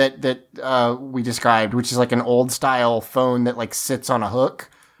up that we described, which is like an old style phone that like sits on a hook.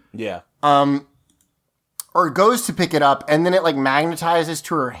 Yeah. Or goes to pick it up, and then it like magnetizes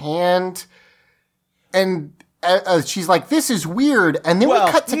to her hand, and she's like, "This is weird." And then we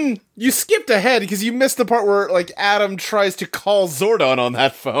cut to you skipped ahead because you missed the part where like Adam tries to call Zordon on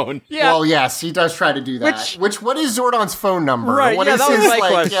that phone. Yeah. Well, yes, he does try to do that. What is Zordon's phone number? Right, What yeah, is that was his, my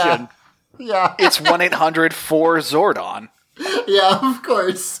like, question. Yeah. It's 1-800 for Zordon. Yeah, of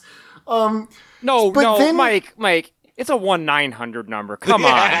course. No, But then- Mike, it's a 1-900 number. Come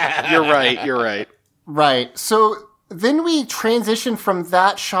on. You're right. Right. So then we transition from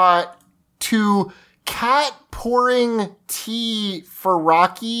that shot to Kat pouring tea for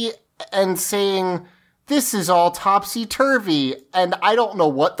Rocky and saying, "This is all topsy-turvy," and I don't know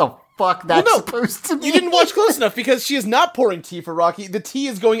what the fuck that's no, supposed to be. You didn't watch close enough because she is not pouring tea for Rocky. The tea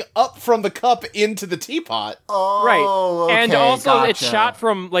is going up from the cup into the teapot. Oh, Right. And okay, also it's gotcha. shot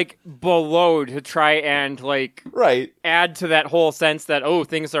from like below to try and like Right. add to that whole sense that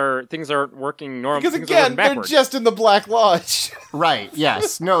things are working normally. Because again, they're just in the Black Lodge. Right,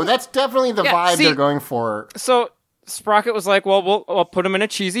 yes. No, that's definitely the Yeah, vibe see- they're going for. So Sprocket was like, well, we'll put them in a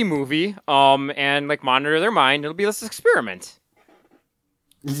cheesy movie, and like monitor their mind. It'll be this experiment.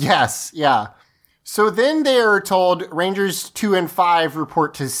 Yes, yeah. So then they are told Rangers 2 and 5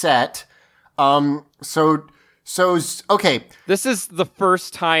 report to set. Okay. This is the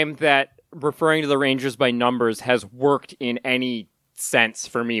first time that referring to the Rangers by numbers has worked in any sense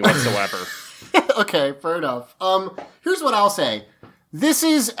for me whatsoever. Okay, fair enough. Here's what I'll say. This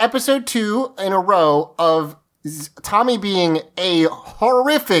is episode 2 in a row of Tommy being a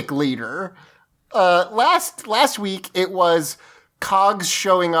horrific leader. Last week it was Cogs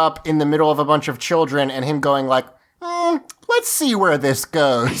showing up in the middle of a bunch of children and him going like, let's see where this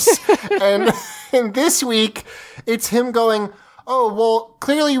goes. and this week it's him going, oh, well,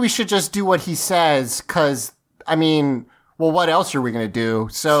 clearly we should just do what he says. 'Cause I mean, well, what else are we going to do?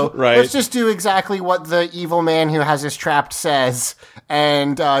 So Right. let's just do exactly what the evil man who has us trapped says.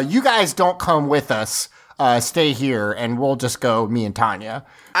 And you guys don't come with us. Stay here and we'll just go, me and Tanya.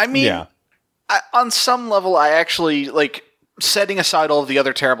 I mean, Yeah. on some level, I actually, like, setting aside all of the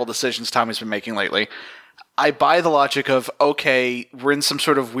other terrible decisions Tommy's been making lately, I buy the logic of, okay, we're in some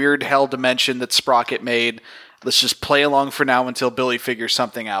sort of weird hell dimension that Sprocket made. Let's just play along for now until Billy figures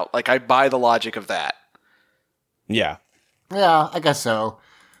something out. Like, I buy the logic of that. Yeah. Yeah, I guess so.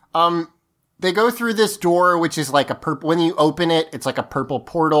 They go through this door, which is like a purple. When you open it, it's like a purple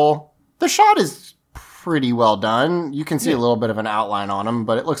portal. The shot is pretty well done. You can see a little bit of an outline on them,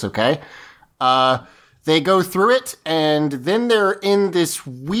 but it looks okay. They go through it, and then they're in this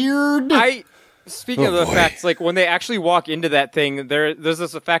weird. Speaking of the effects, like when they actually walk into that thing, there's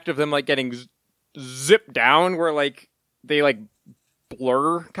this effect of them like getting zipped down, where like they like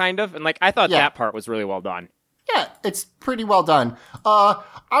blur kind of, and like I thought that part was really well done. Yeah, it's pretty well done.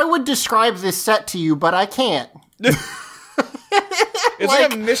 I would describe this set to you, but I can't. It's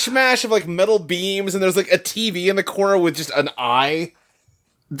like a mishmash of like metal beams, and there's like a TV in the corner with just an eye.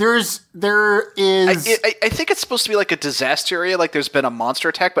 There is. I think it's supposed to be like a disaster area, like there's been a monster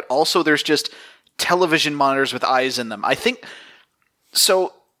attack, but also there's just television monitors with eyes in them. I think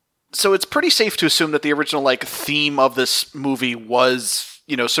so it's pretty safe to assume that the original like theme of this movie was,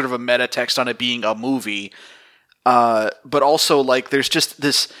 you know, sort of a meta text on it being a movie. But also like there's just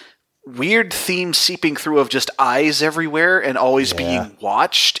this weird theme seeping through of just eyes everywhere and always being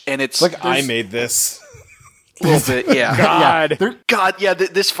watched, and it's Like I made this. a little bit, yeah. God.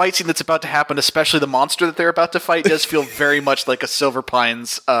 This fight scene that's about to happen, especially the monster that they're about to fight, does feel very much like a Silver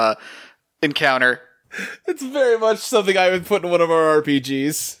Pines encounter. It's very much something I would put in one of our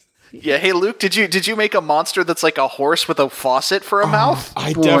RPGs. Yeah, hey Luke, did you make a monster that's like a horse with a faucet for a mouth?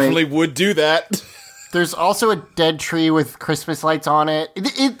 I definitely would do that. There's also a dead tree with Christmas lights on it.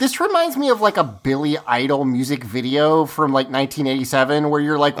 This reminds me of like a Billy Idol music video from like 1987, where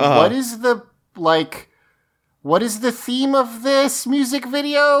you're like, what is the theme of this music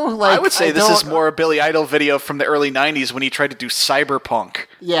video? Like, I would say this is more a Billy Idol video from the early 90s when he tried to do cyberpunk.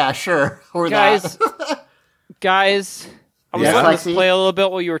 Yeah, sure. Or Guys, that. guys, I was Yeah. letting this Lexi? play a little bit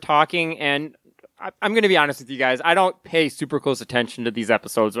while you were talking, and I'm going to be honest with you guys. I don't pay super close attention to these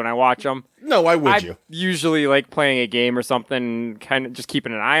episodes when I watch them. No, why would I you? usually like playing a game or something, kind of just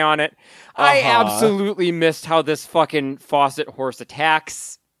keeping an eye on it. I absolutely missed how this fucking faucet horse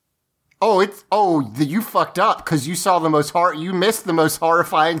attacks. You fucked up because you saw you missed the most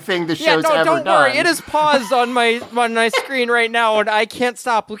horrifying thing the show's ever don't done. worry. It is paused on my screen right now, and I can't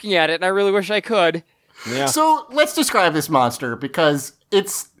stop looking at it, and I really wish I could. Yeah. So let's describe this monster because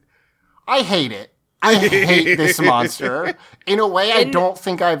I hate it. I hate this monster in a way I don't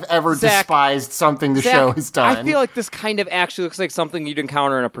think I've ever despised something the show has done. I feel like this kind of actually looks like something you'd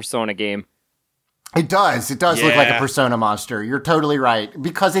encounter in a Persona game. It does. It does look like a Persona monster. You're totally right.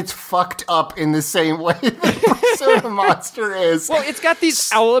 Because it's fucked up in the same way that Persona monster is. Well, it's got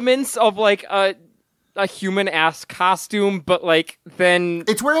these elements of like a human-ass costume, but like then...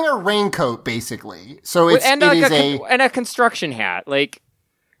 It's wearing a raincoat, basically. So and a construction hat. Like...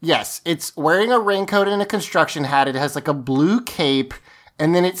 Yes, it's wearing a raincoat and a construction hat. It has like a blue cape,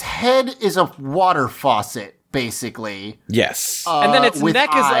 and then its head is a water faucet, basically. Yes. And then its neck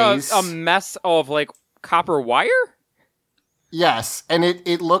eyes. is a mess of like copper wire? Yes, and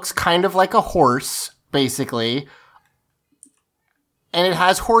it looks kind of like a horse, basically. And it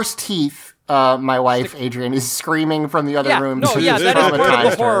has horse teeth. My wife, Adrian, is screaming from the other room. That is part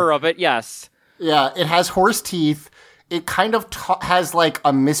of the horror of it, yes. Yeah, it has horse teeth. It kind of has like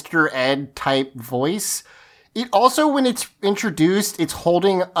a Mr. Ed type voice. It also, when it's introduced, it's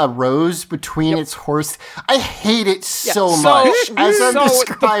holding a rose between its horse. I hate it so much as I'm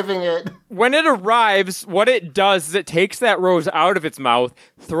describing it. When it arrives, what it does is it takes that rose out of its mouth,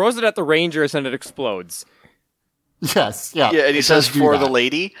 throws it at the Rangers, and it explodes. Yes, yeah. Yeah, and he says, for the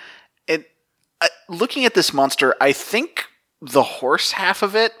lady. And looking at this monster, I think the horse half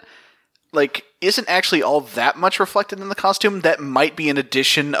of it, like, isn't actually all that much reflected in the costume. That might be an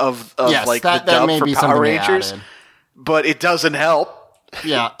addition of the dub for Power Rangers, but it doesn't help.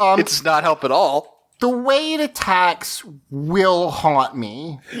 Yeah, it does not help at all. The way it attacks will haunt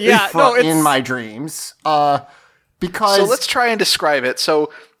me. In my dreams. Because so let's try and describe it.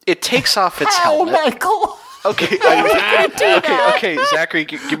 So it takes off its helmet. Michael. Okay, okay, Zachary,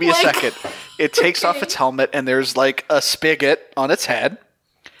 give me a second. It takes off its helmet, and there's like a spigot on its head.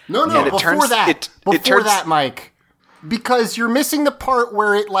 No, before that, Mike. Because you're missing the part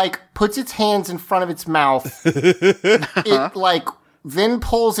where it, like, puts its hands in front of its mouth. It, like, then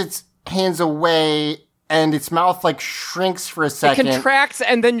pulls its hands away, and its mouth, like, shrinks for a second. It contracts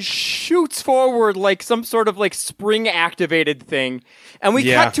and then shoots forward like some sort of, like, spring-activated thing. And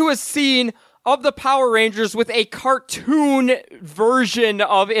we cut to a scene of the Power Rangers with a cartoon version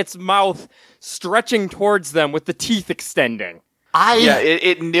of its mouth stretching towards them with the teeth extending.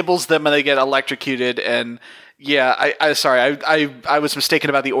 It nibbles them and they get electrocuted, and I was mistaken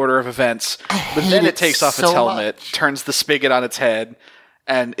about the order of events. But then it takes off its helmet, turns the spigot on its head,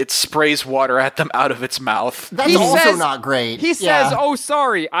 and it sprays water at them out of its mouth. That's also not great. He says, "Oh,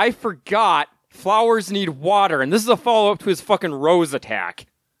 sorry, I forgot. Flowers need water," and this is a follow-up to his fucking rose attack.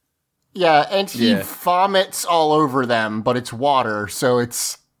 Yeah, and he vomits all over them, but it's water, so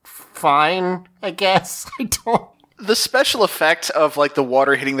it's fine, I guess. The special effect of like the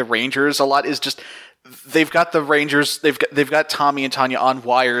water hitting the Rangers a lot is just they've got the Rangers, they've got Tommy and Tanya on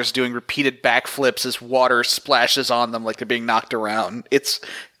wires doing repeated backflips as water splashes on them like they're being knocked around. It's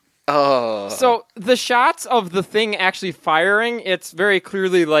So the shots of the thing actually firing, it's very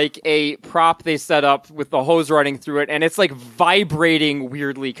clearly like a prop they set up with the hose running through it, and it's like vibrating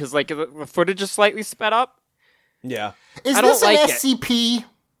weirdly because like the footage is slightly sped up. Yeah. Is this an SCP?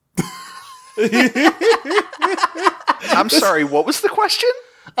 I'm sorry, what was the question?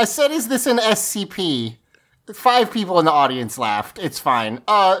 I said, is this an SCP? 5 people in the audience laughed. It's fine.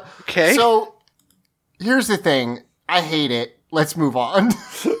 Okay. So, here's the thing. I hate it. Let's move on.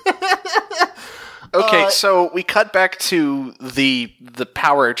 Okay, so we cut back to the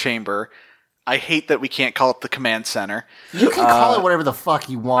power chamber. I hate that we can't call it the command center. You can call it whatever the fuck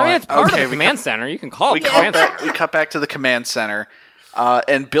you want. I mean, it's part of the command center. You can call it the command center. We cut back to the command center.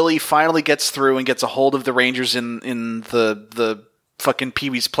 And Billy finally gets through and gets a hold of the Rangers in the fucking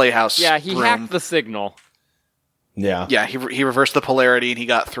Pee-wee's Playhouse. Yeah, he room. hacked the signal. Yeah. Yeah, he reversed the polarity and he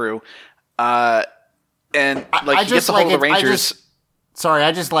got through. And he gets a hold of the Rangers.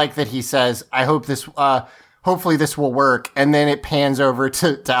 I just like that he says, I hope this, hopefully this will work. And then it pans over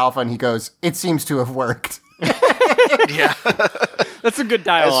to Alpha and he goes, it seems to have worked. Yeah. That's a good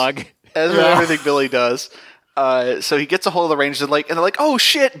dialogue. As with everything Billy does. So he gets a hold of the Rangers and they're like, oh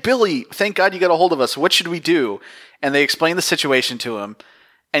shit, Billy, thank God you got a hold of us. What should we do? And they explain the situation to him.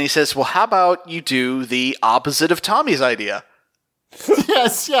 And he says, well, how about you do the opposite of Tommy's idea?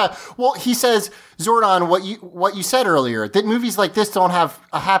 Yes, yeah. Well, he says, Zordon, what you said earlier, that movies like this don't have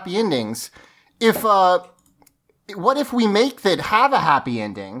happy endings. What if we make that have a happy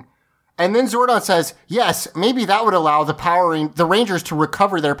ending? And then Zordon says, yes, maybe that would allow the Rangers to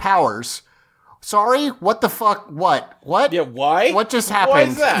recover their powers. Sorry? What the fuck? What? Yeah, why? What just happened? Why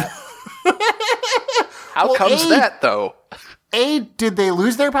is that? How comes that, though? A, did they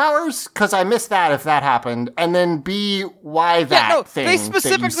lose their powers? Because I missed that if that happened. And then B, why that thing they that you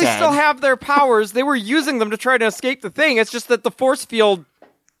specifically said? still have their powers. They were using them to try to escape the thing. It's just that the force field,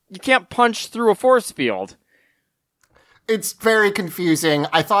 you can't punch through a force field. It's very confusing.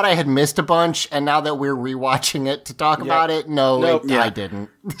 I thought I had missed a bunch, and now that we're rewatching it to talk about it, I didn't.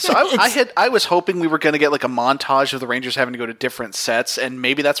 So I was hoping we were going to get like a montage of the Rangers having to go to different sets, and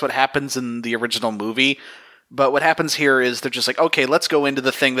maybe that's what happens in the original movie. But what happens here is they're just like, okay, let's go into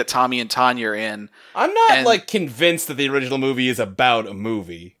the thing that Tommy and Tanya are in. I'm not convinced that the original movie is about a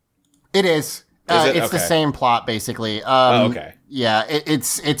movie. It is. It's the same plot, basically. Okay. Yeah,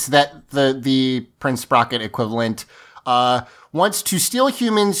 it's that the Prince Sprocket equivalent wants to steal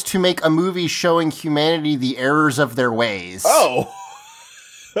humans to make a movie showing humanity the errors of their ways. Oh,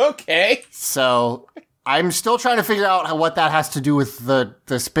 okay. So I'm still trying to figure out what that has to do with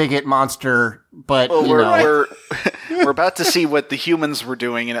the spigot monster, but we're about to see what the humans were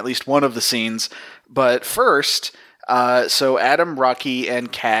doing in at least one of the scenes. But first, so Adam, Rocky,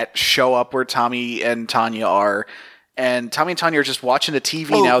 and Kat show up where Tommy and Tanya are. And Tommy and Tanya are just watching the TV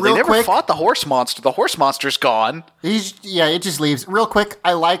now. They never fought the horse monster. The horse monster's gone. It just leaves. Real quick,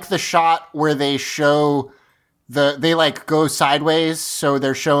 I like the shot where they show they go sideways, so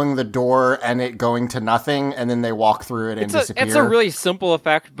they're showing the door and it going to nothing, and then they walk through it and disappear. It's a really simple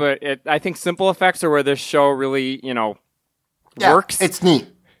effect, but I think simple effects are where this show really, works. It's neat.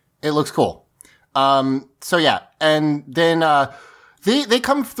 It looks cool. So yeah, and then They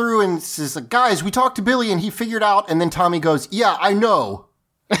come through and says, guys, we talked to Billy and he figured out. And then Tommy goes, yeah, I know.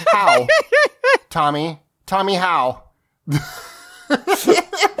 How? Tommy, how?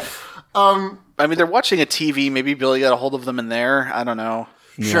 I mean, they're watching a TV. Maybe Billy got a hold of them in there. I don't know.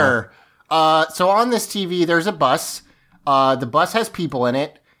 Sure. So on this TV, there's a bus. The bus has people in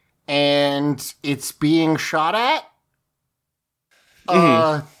it, and it's being shot at.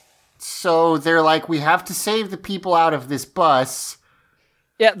 So they're like, we have to save the people out of this bus.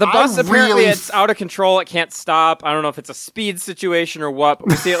 Yeah, the bus, apparently it's out of control. It can't stop. I don't know if it's a speed situation or what, but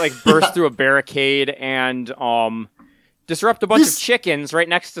we see it burst through a barricade and disrupt a bunch of chickens right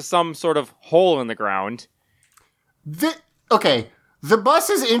next to some sort of hole in the ground. The bus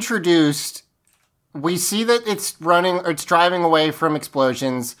is introduced. We see that it's driving away from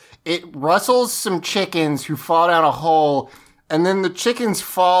explosions. It rustles some chickens who fall down a hole, and then the chickens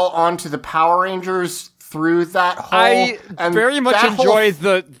fall onto the Power Rangers through that hole. I very much enjoy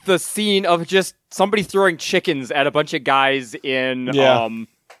the scene of just somebody throwing chickens at a bunch of guys in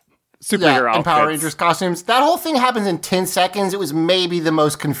superhero outfits. And Power Rangers costumes. That whole thing happens in 10 seconds. It was maybe the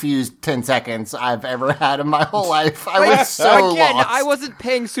most confused 10 seconds I've ever had in my whole life. I was so lost. I wasn't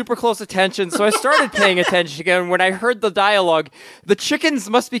paying super close attention, so I started paying attention again. When I heard the dialogue, the chickens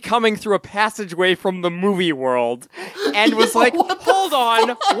must be coming through a passageway from the movie world, and was like, hold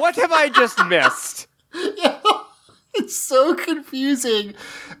on, what have I just missed? Yeah, it's so confusing.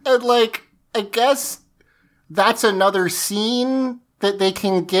 And I guess that's another scene that they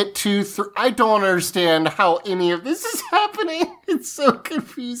can get to through. I don't understand how any of this is happening. It's so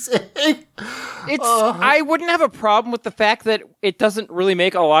confusing. I wouldn't have a problem with the fact that it doesn't really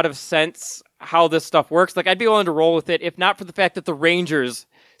make a lot of sense how this stuff works. I'd be willing to roll with it if not for the fact that the Rangers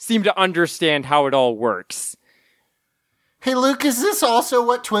seem to understand how it all works. Hey, Luke, is this also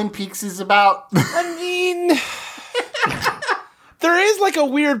what Twin Peaks is about? I mean, there is a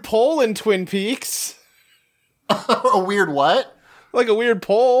weird pole in Twin Peaks. A weird what? Like a weird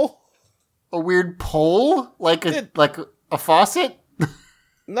pole. A weird pole? Like a faucet?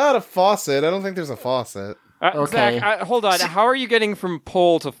 Not a faucet. I don't think there's a faucet. Okay. Zach, hold on. How are you getting from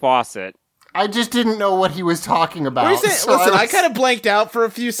pole to faucet? I just didn't know what he was talking about. Listen, I kind of blanked out for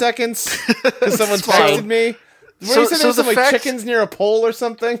a few seconds because someone texted me. Where you said there's some chickens near a pole or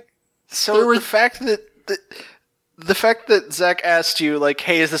something? So the fact that Zach asked you,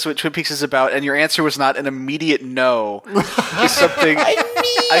 hey, is this what Twin Peaks is about? And your answer was not an immediate no. Is something.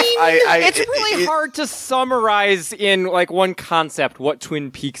 It's really hard to summarize in one concept what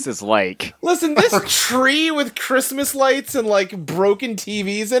Twin Peaks is like. Listen, this tree with Christmas lights and broken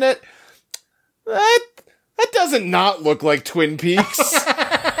TVs in it, that doesn't not look like Twin Peaks.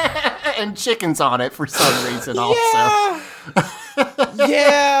 And chickens on it for some reason also.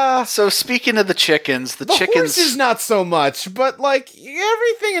 Yeah. So speaking of the chickens, the chickens horses not so much, but like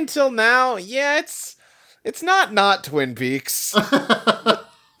everything until now, yeah, it's not Twin Peaks.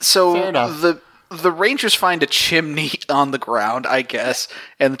 So Fair enough. the Rangers find a chimney on the ground, I guess,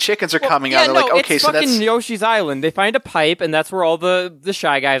 and the chickens are coming out. Yeah, They're like, okay, it's so fucking that's Yoshi's Island. They find a pipe, and that's where all the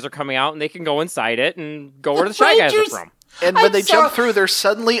Shy Guys are coming out, and they can go inside it and go where the Shy Guys Rangers- are from. and when I'm they sorry. jump through, they're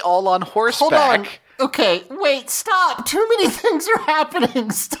suddenly all on Hold horseback. on. Okay, wait, stop. Too many things are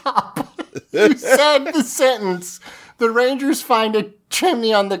happening. Stop. You said the sentence. The Rangers find a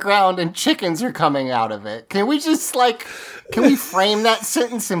chimney on the ground and chickens are coming out of it. Can we just, can we frame that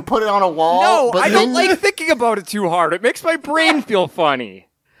sentence and put it on a wall? No, But I don't then- like thinking about it too hard. It makes my brain feel funny.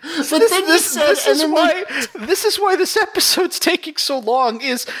 But then you said, This and is then why this episode's taking so long.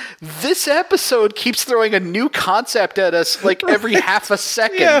 Is this episode keeps throwing a new concept at us like every half a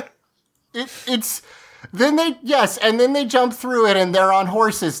second? Yeah. it's then they jump through it and they're on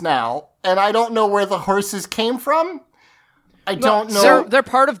horses now. And I don't know where the horses came from. I don't know. They're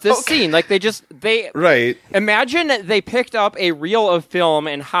part of this scene. Like they Right. imagine they picked up a reel of film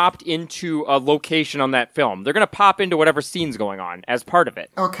and hopped into a location on that film. They're gonna pop into whatever scene's going on as part of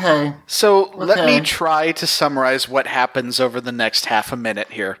it. Okay. So let me Okay. try to summarize what happens over the next half a minute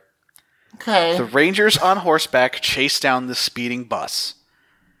here. Okay. The Rangers on horseback chase down the speeding bus.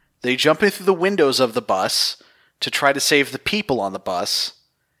 They jump in through the windows of the bus to try to save the people on the bus.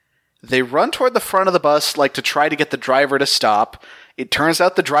 They run toward the front of the bus like to try to get the driver to stop. It turns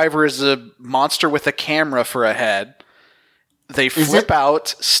out the driver is a monster with a camera for a head. They flip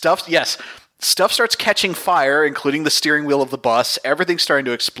out. Stuff starts catching fire, including the steering wheel of the bus. Everything's starting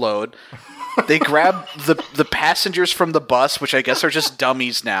to explode. They grab the passengers from the bus, which I guess are just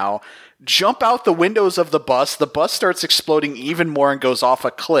dummies now, jump out the windows of the bus. The bus starts exploding even more and goes off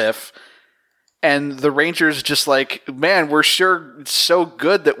a cliff. And the Rangers just like, man, we're sure so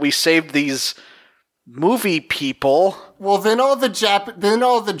good that we saved these movie people. Well, then all the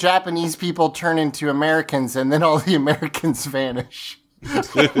Japanese people turn into Americans, and then all the Americans vanish.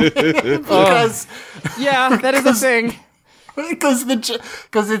 Because Yeah, that is a thing. because it's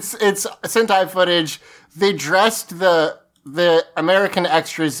Sentai footage. They dressed the American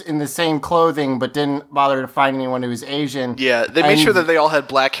extras in the same clothing, but didn't bother to find anyone who was Asian. Yeah, they made sure that they all had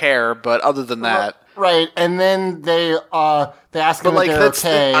black hair, but other than that, Right, and then they ask them but like if they're that's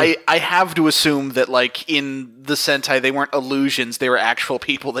okay. I have to assume that like in the Sentai they weren't illusions; they were actual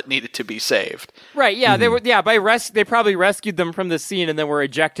people that needed to be saved. Right, yeah, they were they probably rescued them from the scene and then were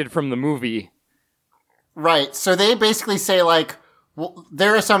ejected from the movie. Right. So they basically say, like, well,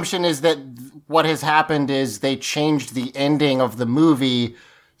 their assumption is that what has happened is they changed the ending of the movie,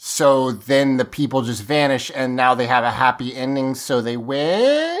 so then the people just vanish, and now they have a happy ending, so they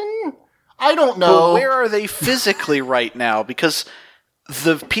win? I don't know. But where are they physically right now? Because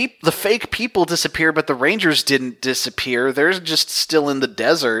the fake people disappear, but the Rangers didn't disappear. They're just still in the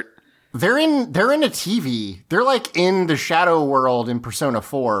desert. They're in a TV. They're like in the Shadow World in Persona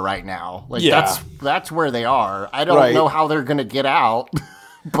 4 right now. Like Yeah. that's where they are. I don't know how they're gonna get out.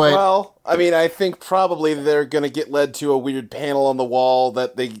 But Well, I mean, I think probably they're going to get led to a weird panel on the wall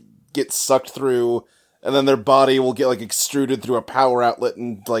that they get sucked through, and then their body will get, like, extruded through a power outlet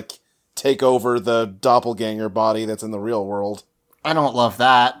and, like, take over the doppelganger body that's in the real world. I don't love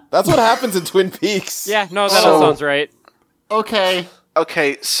that. That's what happens in Twin Peaks. Yeah, no, that all sounds right. Okay.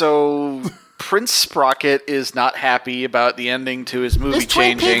 Okay, so Prince Sprocket is not happy about the ending to his movie Is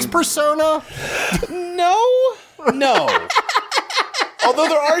Twin changing. Peaks Persona? No. Although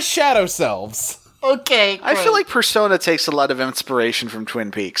there are shadow selves. Okay. I great. feel like Persona takes a lot of inspiration from Twin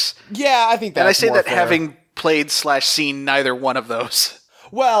Peaks. Yeah, I think that's And I say more that fair. having played / seen neither one of those.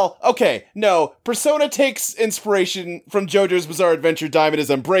 Well, okay, no. Persona takes inspiration from JoJo's Bizarre Adventure Diamond is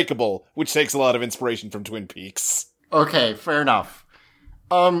Unbreakable, which takes a lot of inspiration from Twin Peaks. Okay, fair enough.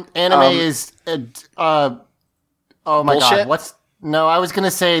 Anime is oh my Bullshit? god, no, I was gonna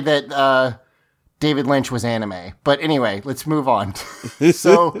say that David Lynch was anime. But anyway, let's move on.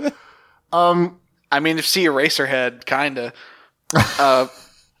 So I mean, if see Eraserhead, kinda.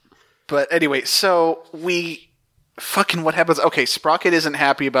 But anyway, so what happens? Okay, Sprocket isn't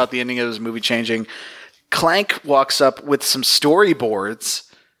happy about the ending of his movie changing. Clank walks up with some storyboards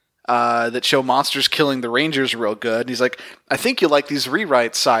that show monsters killing the Rangers real good. And he's like, I think you like these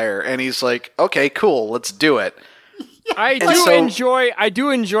rewrites, sire. And he's like, okay, cool, let's do it. I do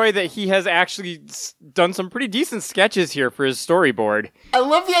enjoy that he has actually done some pretty decent sketches here for his storyboard. I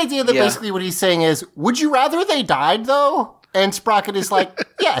love the idea that Yeah. basically what he's saying is, would you rather they died though? And Sprocket is like,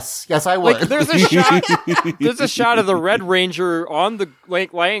 yes, I would. Like there's a shot of the Red Ranger on the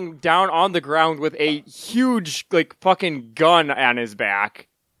laying down on the ground with a huge like fucking gun on his back.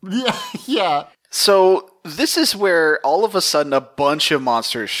 Yeah. So this is where all of a sudden a bunch of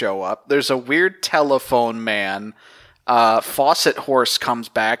monsters show up. There's a weird telephone man. Faucet Horse comes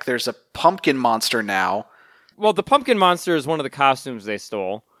back. There's a pumpkin monster now. Well, the pumpkin monster is one of the costumes they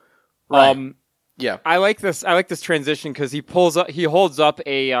stole. Right. Yeah. I like this transition because he holds up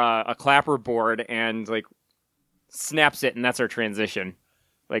a clapper board and like snaps it, and that's our transition.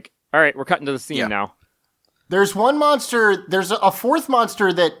 Like, all right, we're cutting to the scene now. There's one monster, there's a fourth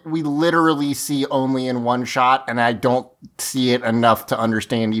monster that we literally see only in one shot, and I don't see it enough to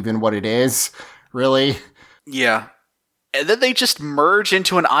understand even what it is, really. Yeah. And then they just merge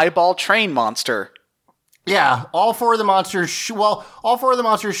into an eyeball train monster. Yeah, all four of the monsters shoot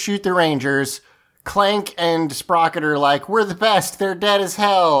the Rangers. Clank and Sprocket are like, we're the best, they're dead as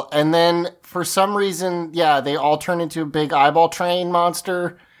hell. And then, for some reason, they all turn into a big eyeball train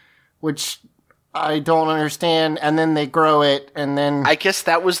monster, which I don't understand. And then they grow it, and then... I guess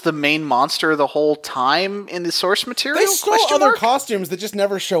that was the main monster the whole time in the source material? They stole other costumes that just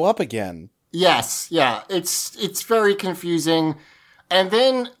never show up again. Yes, yeah, it's very confusing. And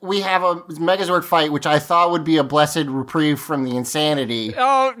then we have a Megazord fight, which I thought would be a blessed reprieve from the insanity.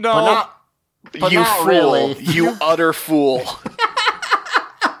 Oh, no. But you not fool. really. You utter fool.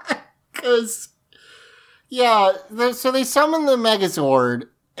 Because, so they summon the Megazord,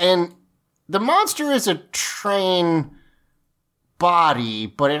 and the monster is a train body,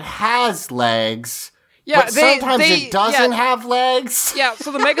 but it has legs. Yeah, but sometimes it doesn't have legs. Yeah,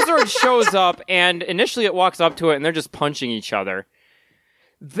 so the Megazord shows up, and initially it walks up to it, and they're just punching each other.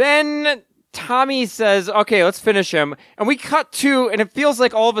 Then Tommy says, okay, let's finish him. And we cut to, and it feels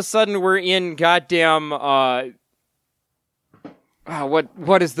like all of a sudden we're in goddamn,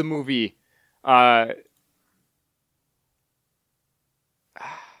 what is the movie? That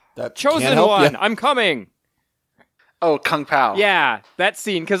Chosen One, I'm coming. Oh, Kung Pao. Yeah, that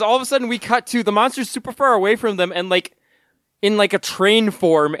scene, because all of a sudden we cut to the monster's super far away from them and like, in like a train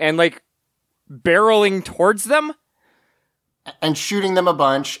form and like barreling towards them. And shooting them a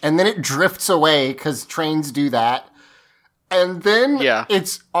bunch, and then it drifts away, because trains do that. And then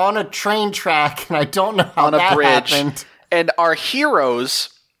it's on a train track, and I don't know how that happened. And our heroes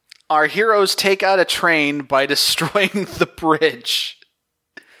take out a train by destroying the bridge.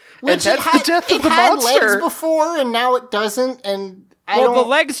 Which and that's the death of the monster. It had legs before, and now it doesn't, and the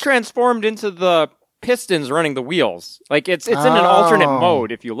legs transformed into the pistons running the wheels. Like, it's in an alternate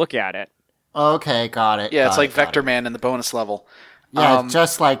mode, if you look at it. Okay, got it. Yeah, it's like Vector Man in the bonus level. Yeah,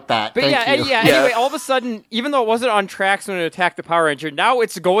 just like that. But Thank you. Anyway, all of a sudden, even though it wasn't on tracks when it attacked the Power Ranger, now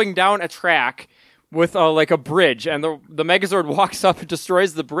it's going down a track with like a bridge, and the Megazord walks up and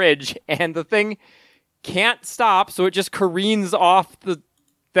destroys the bridge, and the thing can't stop, so it just careens off the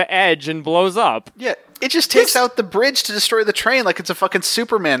edge and blows up. Yeah, it just takes out the bridge to destroy the train like it's a fucking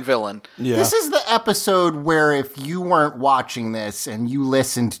Superman villain. Yeah. This is the episode where if you weren't watching this and you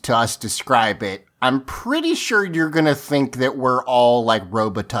listened to us describe it, I'm pretty sure you're going to think that we're all like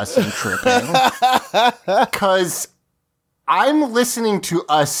Robitussin tripping. Because I'm listening to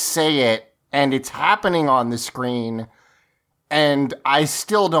us say it, and it's happening on the screen, and I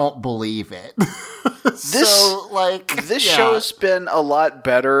still don't believe it. This show's been a lot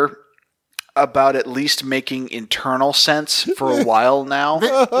better about at least making internal sense for a while now.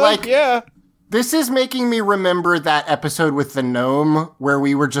 This is making me remember that episode with the gnome where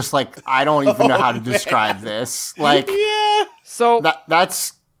we were just like, I don't even know how to describe this. Like, so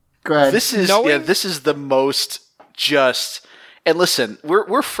that's good. This is the most just. And listen,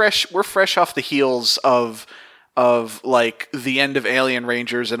 we're fresh off the heels of like the end of Alien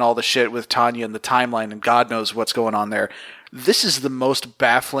Rangers and all the shit with Tanya and the timeline and God knows what's going on there. This is the most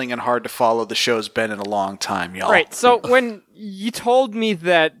baffling and hard to follow the show's been in a long time, y'all. Right, so when you told me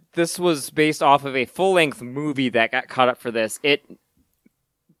that this was based off of a full-length movie that got caught up for this, it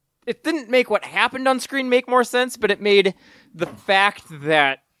didn't make what happened on screen make more sense, but it made the fact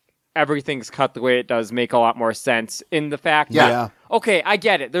that everything's cut the way it does make a lot more sense in the fact that, okay, I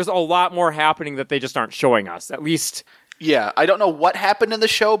get it. There's a lot more happening that they just aren't showing us, at least. Yeah, I don't know what happened in the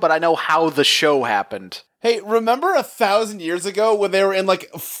show, but I know how the show happened. Hey, remember 1,000 years ago when they were in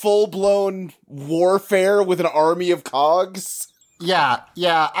like full-blown warfare with an army of cogs? Yeah,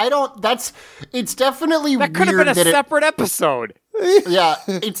 it's definitely weird. That could have been a separate episode. Yeah,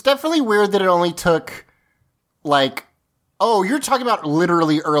 it's definitely weird that it only took, like, oh, you're talking about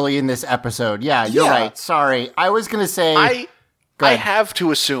literally early in this episode. Yeah, you're right. Sorry. I was going to say... I have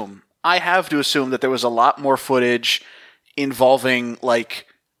to assume that there was a lot more footage involving like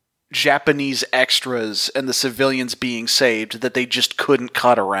Japanese extras and the civilians being saved that they just couldn't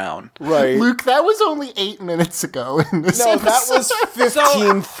cut around. Right. Luke, that was only 8 minutes ago in this No, episode. that was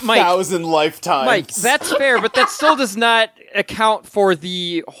 15,000 lifetimes. Mike, that's fair, but that still does not account for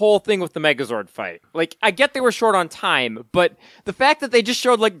the whole thing with the Megazord fight. Like, I get they were short on time, but the fact that they just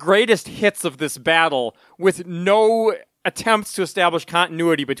showed, like, greatest hits of this battle with no attempts to establish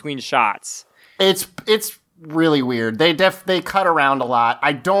continuity between shots. It's really weird. They cut around a lot.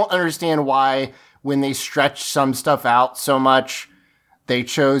 I don't understand why when they stretched some stuff out so much, they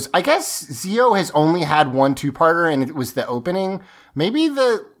chose. I guess Zio has only had one 2-parter, and it was the opening. Maybe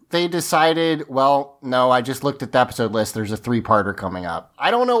they decided, well, no, I just looked at the episode list. There's a 3-parter coming up.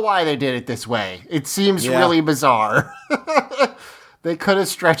 I don't know why they did it this way. It seems really bizarre. They could have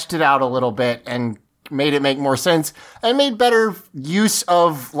stretched it out a little bit and made it make more sense and made better use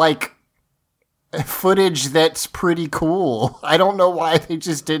of, like, footage that's pretty cool. I don't know why they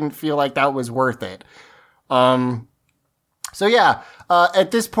just didn't feel like that was worth it. So yeah,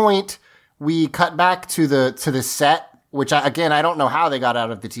 at this point we cut back to the set, which I don't know how they got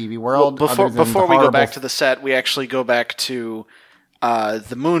out of the TV world. Well, before we go back to the set, we actually go back to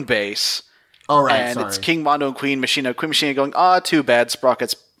the moon base. Oh right, and sorry. it's King Mondo and Queen Machina. Queen Machina going, too bad,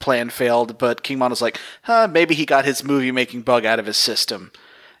 Sprocket's plan failed, but King Mondo's like, maybe he got his movie-making bug out of his system.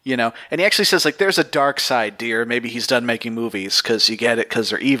 You know, and he actually says, like, there's a dark side, dear. Maybe he's done making movies because you get it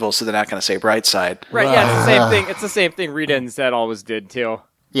because they're evil, so they're not going to say bright side. Right, yeah, it's the same thing. It's the same thing Rita and Zed always did, too.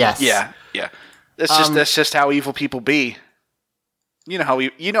 Yes. Yeah. That's just how evil people be. You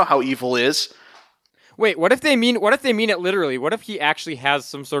know how evil is. Wait, what if they mean it literally? What if he actually has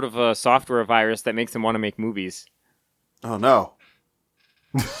some sort of a software virus that makes him want to make movies? Oh, no.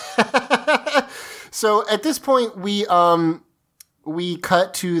 So at this point, we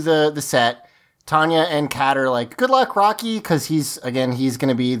cut to the set. Tanya and Kat are like, good luck, Rocky, because he's going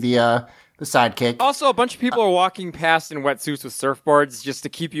to be the sidekick. Also, a bunch of people are walking past in wetsuits with surfboards just to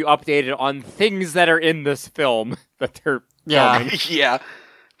keep you updated on things that are in this film that they're filming. Yeah.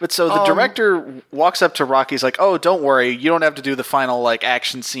 But so the director walks up to Rocky. He's like, oh, don't worry. You don't have to do the final, like,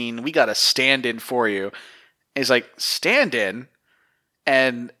 action scene. We got a stand-in for you. And he's like, stand-in?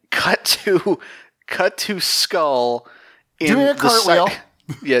 And cut to Skull doing a cartwheel.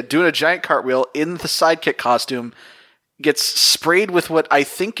 Doing a giant cartwheel in the sidekick costume. Gets sprayed with what I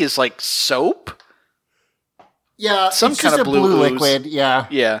think is like soap. Yeah, some it's kind just of a blue ooze. liquid. Yeah.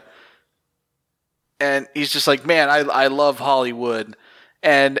 Yeah. And he's just like, man, I love Hollywood.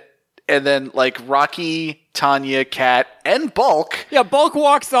 And then like Rocky, Tanya, Kat, and Bulk. Yeah, Bulk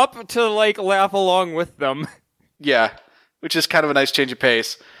walks up to like laugh along with them. Yeah, which is kind of a nice change of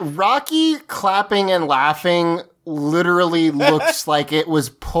pace. Rocky clapping and laughing literally looks like it was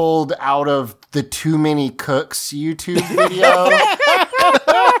pulled out of the Too Many Cooks YouTube video.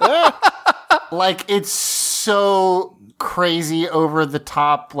 Like, it's so crazy over the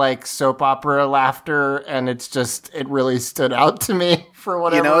top, like soap opera laughter, and it really stood out to me for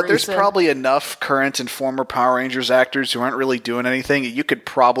whatever reason. There's probably enough current and former Power Rangers actors who aren't really doing anything. You could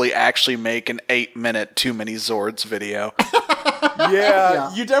probably actually make an 8-minute Too Many Zords video.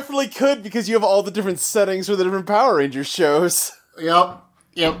 Yeah, you definitely could because you have all the different settings for the different Power Rangers shows. Yep.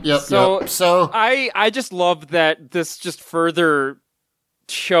 So I just love that this just further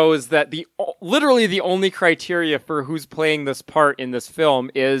shows that literally the only criteria for who's playing this part in this film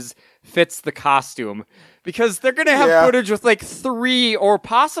fits the costume. Because they're going to have footage with like 3 or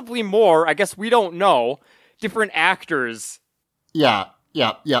possibly more, I guess we don't know, different actors. Yeah.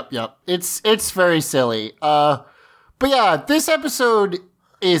 It's very silly. But yeah, this episode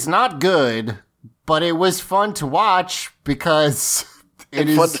is not good, but it was fun to watch because it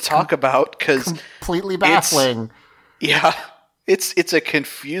is fun to talk about because completely baffling. It's a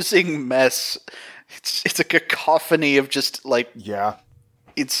confusing mess. It's a cacophony of just like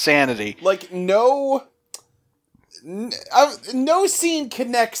insanity. Like no scene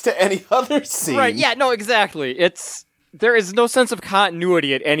connects to any other scene. Right? Yeah. No. Exactly. There is no sense of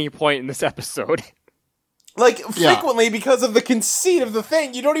continuity at any point in this episode. Like, frequently, because of the conceit of the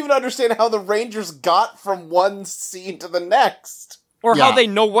thing, you don't even understand how the Rangers got from one scene to the next. Or how they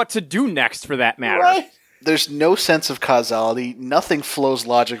know what to do next, for that matter. Right? There's no sense of causality. Nothing flows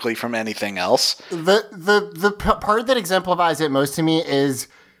logically from anything else. The part that exemplifies it most to me is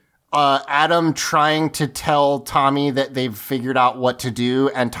Adam trying to tell Tommy that they've figured out what to do,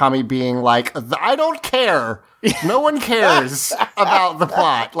 and Tommy being like, I don't care. No one cares about the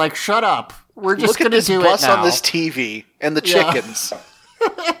plot. Like, shut up. We're just going to do it now. Look at this bus on this TV and the chickens.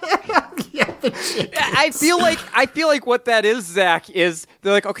 I feel like what that is, Zach, is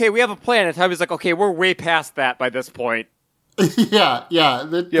they're like, okay, we have a plan. And Tommy's like, okay, we're way past that by this point. Yeah. Yeah,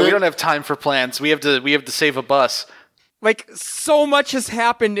 we don't have time for plans. We have to save a bus. Like, so much has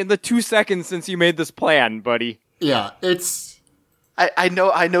happened in the 2 seconds since you made this plan, buddy. Yeah, it's... I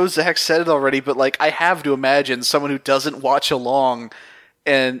know Zach said it already, but like I have to imagine someone who doesn't watch along,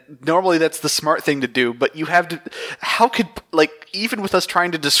 and normally that's the smart thing to do, but you have to. How could, like, even with us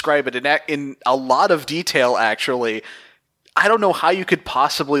trying to describe it in a lot of detail, actually, I don't know how you could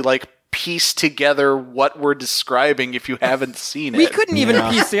possibly like piece together what we're describing if you haven't seen it. We couldn't even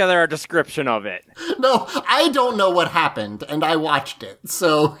piece together a description of it. No, I don't know what happened, and I watched it,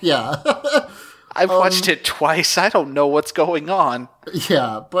 so yeah. I've watched it twice. I don't know what's going on.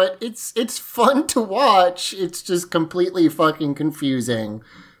 Yeah, but it's fun to watch. It's just completely fucking confusing.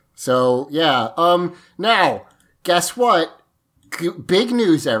 So, yeah. Now, guess what? Big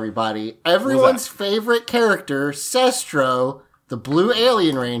news, everybody. Everyone's favorite character, Sestro, the Blue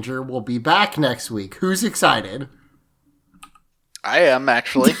Alien Ranger, will be back next week. Who's excited? I am,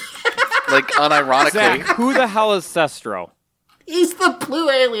 actually. Like, unironically. Zach, who the hell is Sestro? He's the Blue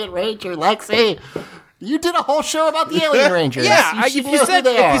Alien Ranger, Lexi. You did a whole show about the Alien Rangers. Yeah, You if you know who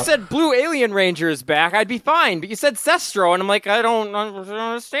they are. said Blue Alien Ranger is back, I'd be fine. But you said Sestro, and I'm like, I don't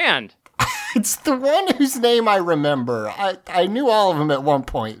understand. It's the one whose name I remember. I knew all of them at one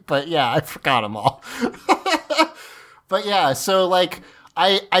point, but yeah, I forgot them all. But yeah, so like,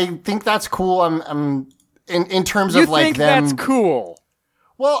 I think that's cool. I'm in terms You of like think them. that's cool?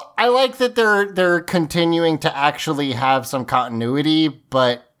 Well, I like that they're continuing to actually have some continuity,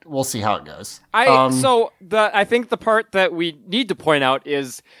 but we'll see how it goes. I think the part that we need to point out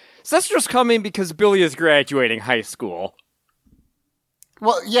is Sestro's coming because Billy is graduating high school.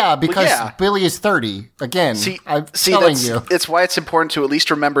 Well, yeah, because Billy is 30. Again, I'm telling you. It's why it's important to at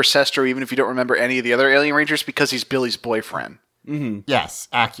least remember Sestro, even if you don't remember any of the other Alien Rangers, because he's Billy's boyfriend. Mm-hmm. Yes,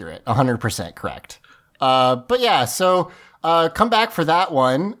 accurate. 100% correct. But yeah, so come back for that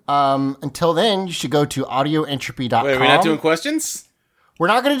one. Until then, you should go to audioentropy.com. Wait, are we not doing questions? We're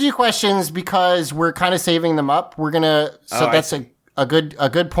not going to do questions because we're kind of saving them up. We're going to... So that's a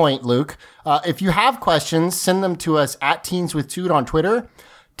good point, Luke. If you have questions, send them to us at teenswithtude on Twitter,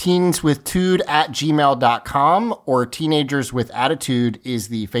 teenswithtude@gmail.com, or Teenagers with Attitude is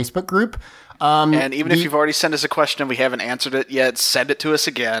the Facebook group. And even if you've already sent us a question and we haven't answered it yet, send it to us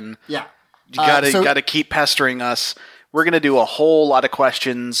again. Yeah. You gotta keep pestering us. We're gonna do a whole lot of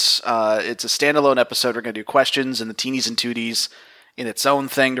questions. It's a standalone episode. We're gonna do questions and the teenies and tooties in its own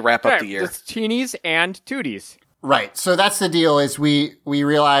thing to wrap up the year. It's teenies and tooties. Right. So that's the deal. Is we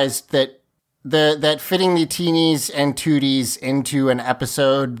realized that that fitting the teenies and tooties into an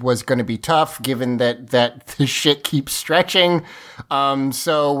episode was going to be tough, given that the shit keeps stretching.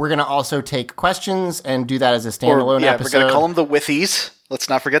 So we're going to also take questions and do that as a standalone episode. We're going to call them the Withies. Let's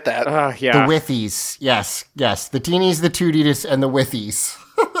not forget that. Yeah. The Withies. Yes. The teenies, the tooties, and the Withies.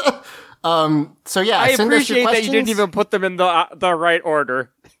 So yeah, I send us your appreciate that questions. you didn't even put them in the right order.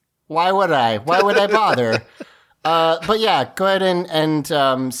 Why would I? Why would I bother? But yeah, go ahead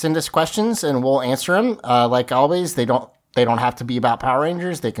and send us questions and we'll answer them. Like always, they don't have to be about Power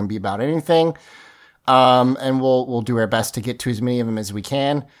Rangers. They can be about anything. And we'll do our best to get to as many of them as we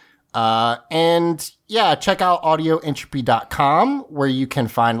can. And yeah, check out audioentropy.com where you can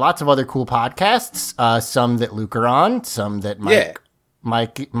find lots of other cool podcasts. Some that Luke are on, some that Mike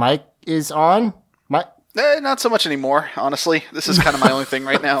is on. Not so much anymore, honestly. This is kind of my only thing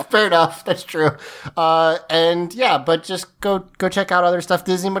right now. Fair enough. That's true. And yeah, but just go check out other stuff.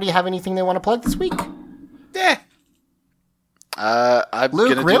 Does anybody have anything they want to plug this week? Yeah. I'm Luke,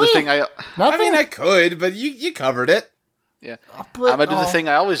 gonna really? do the thing Nothing? I mean, I could, but you covered it. Yeah. I'm But- gonna do the thing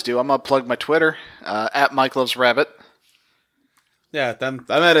I always do. I'm gonna plug my Twitter, at Mike Loves Rabbit. Yeah, I'm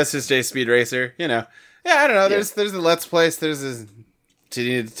at SSJ Speed Racer. You know, yeah, I don't know. There's the Let's Plays. There's a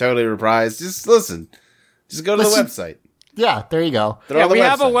totally reprised. Just listen. Just go to the website. Yeah, there you go. They're on the We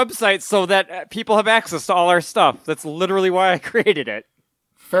have a website. website so that people have access to all our stuff. That's literally why I created it.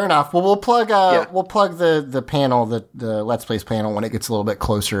 Fair enough. Well, we'll plug the panel, the Let's Plays panel when it gets a little bit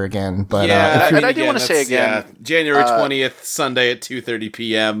closer again. But Yeah, and I do wanna say again, January 20th, Sunday at 2:30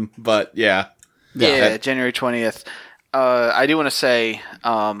 p.m. But yeah, January 20th. I do want to say,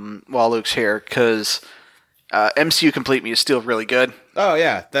 while Luke's here, because MCU Complete Me is still really good. oh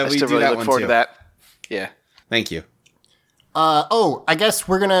yeah, that I we still do really that look one forward too. to that. Yeah. Thank you. I guess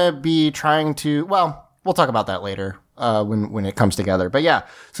we're gonna be trying to. Well, we'll talk about that later when it comes together. But yeah,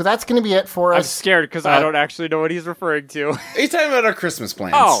 so that's gonna be it for I'm us. scared because I don't actually know what he's referring to. He's talking about our Christmas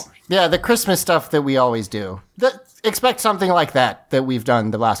plans. Oh, Yeah, the Christmas stuff that we always do. Expect something like that we've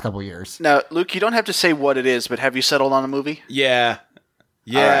done the last couple years. Now, Luke, you don't have to say what it is, but have you settled on a movie? Yeah,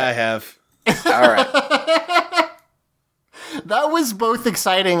 All right. I have. All right. That was both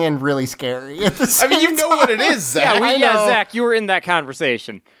exciting and really scary at the same I mean, you know what it is, Zach. I know. Zach, you were in that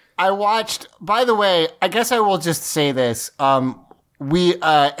conversation. I watched, by the way, I guess I will just say this.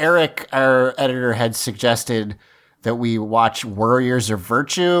 Eric, our editor, had suggested that we watch Warriors of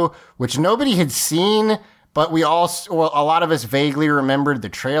Virtue, which nobody had seen, but a lot of us vaguely remembered the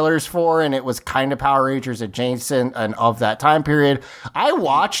trailers for, and it was kind of Power Rangers adjacent and of that time period. I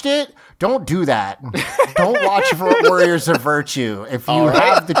watched it. Don't do that. Don't watch Warriors of Virtue. If you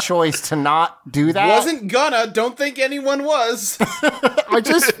have the choice to not do that. Wasn't gonna. Don't think anyone was. I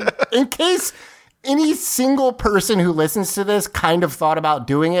just, in case any single person who listens to this kind of thought about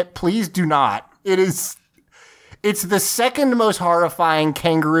doing it, please do not. It's the second most horrifying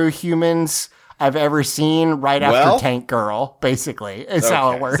kangaroo humans I've ever seen, right after Tank Girl, basically, is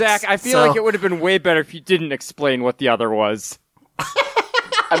how it works. Zach, I feel like it would have been way better if you didn't explain what the other was.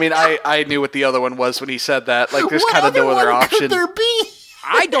 I mean, I knew what the other one was when he said that. Like, there's kind of no other one option. Could there be?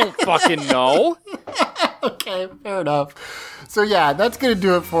 I don't fucking know. Okay, fair enough. So yeah, that's gonna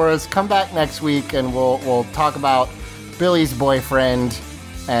do it for us. Come back next week, and we'll talk about Billy's boyfriend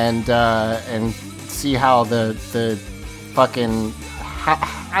and see how the fucking.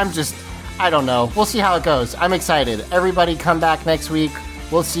 I don't know. We'll see how it goes. I'm excited. Everybody, come back next week.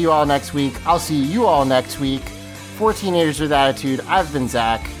 We'll see you all next week. I'll see you all next week. For Teenagers with Attitude, I've been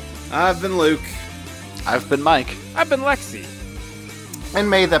Zach. I've been Luke. I've been Mike. I've been Lexi. And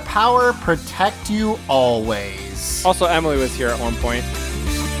may the power protect you always. Also, Emily was here at one point.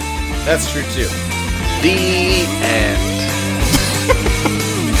 That's true, too. The end.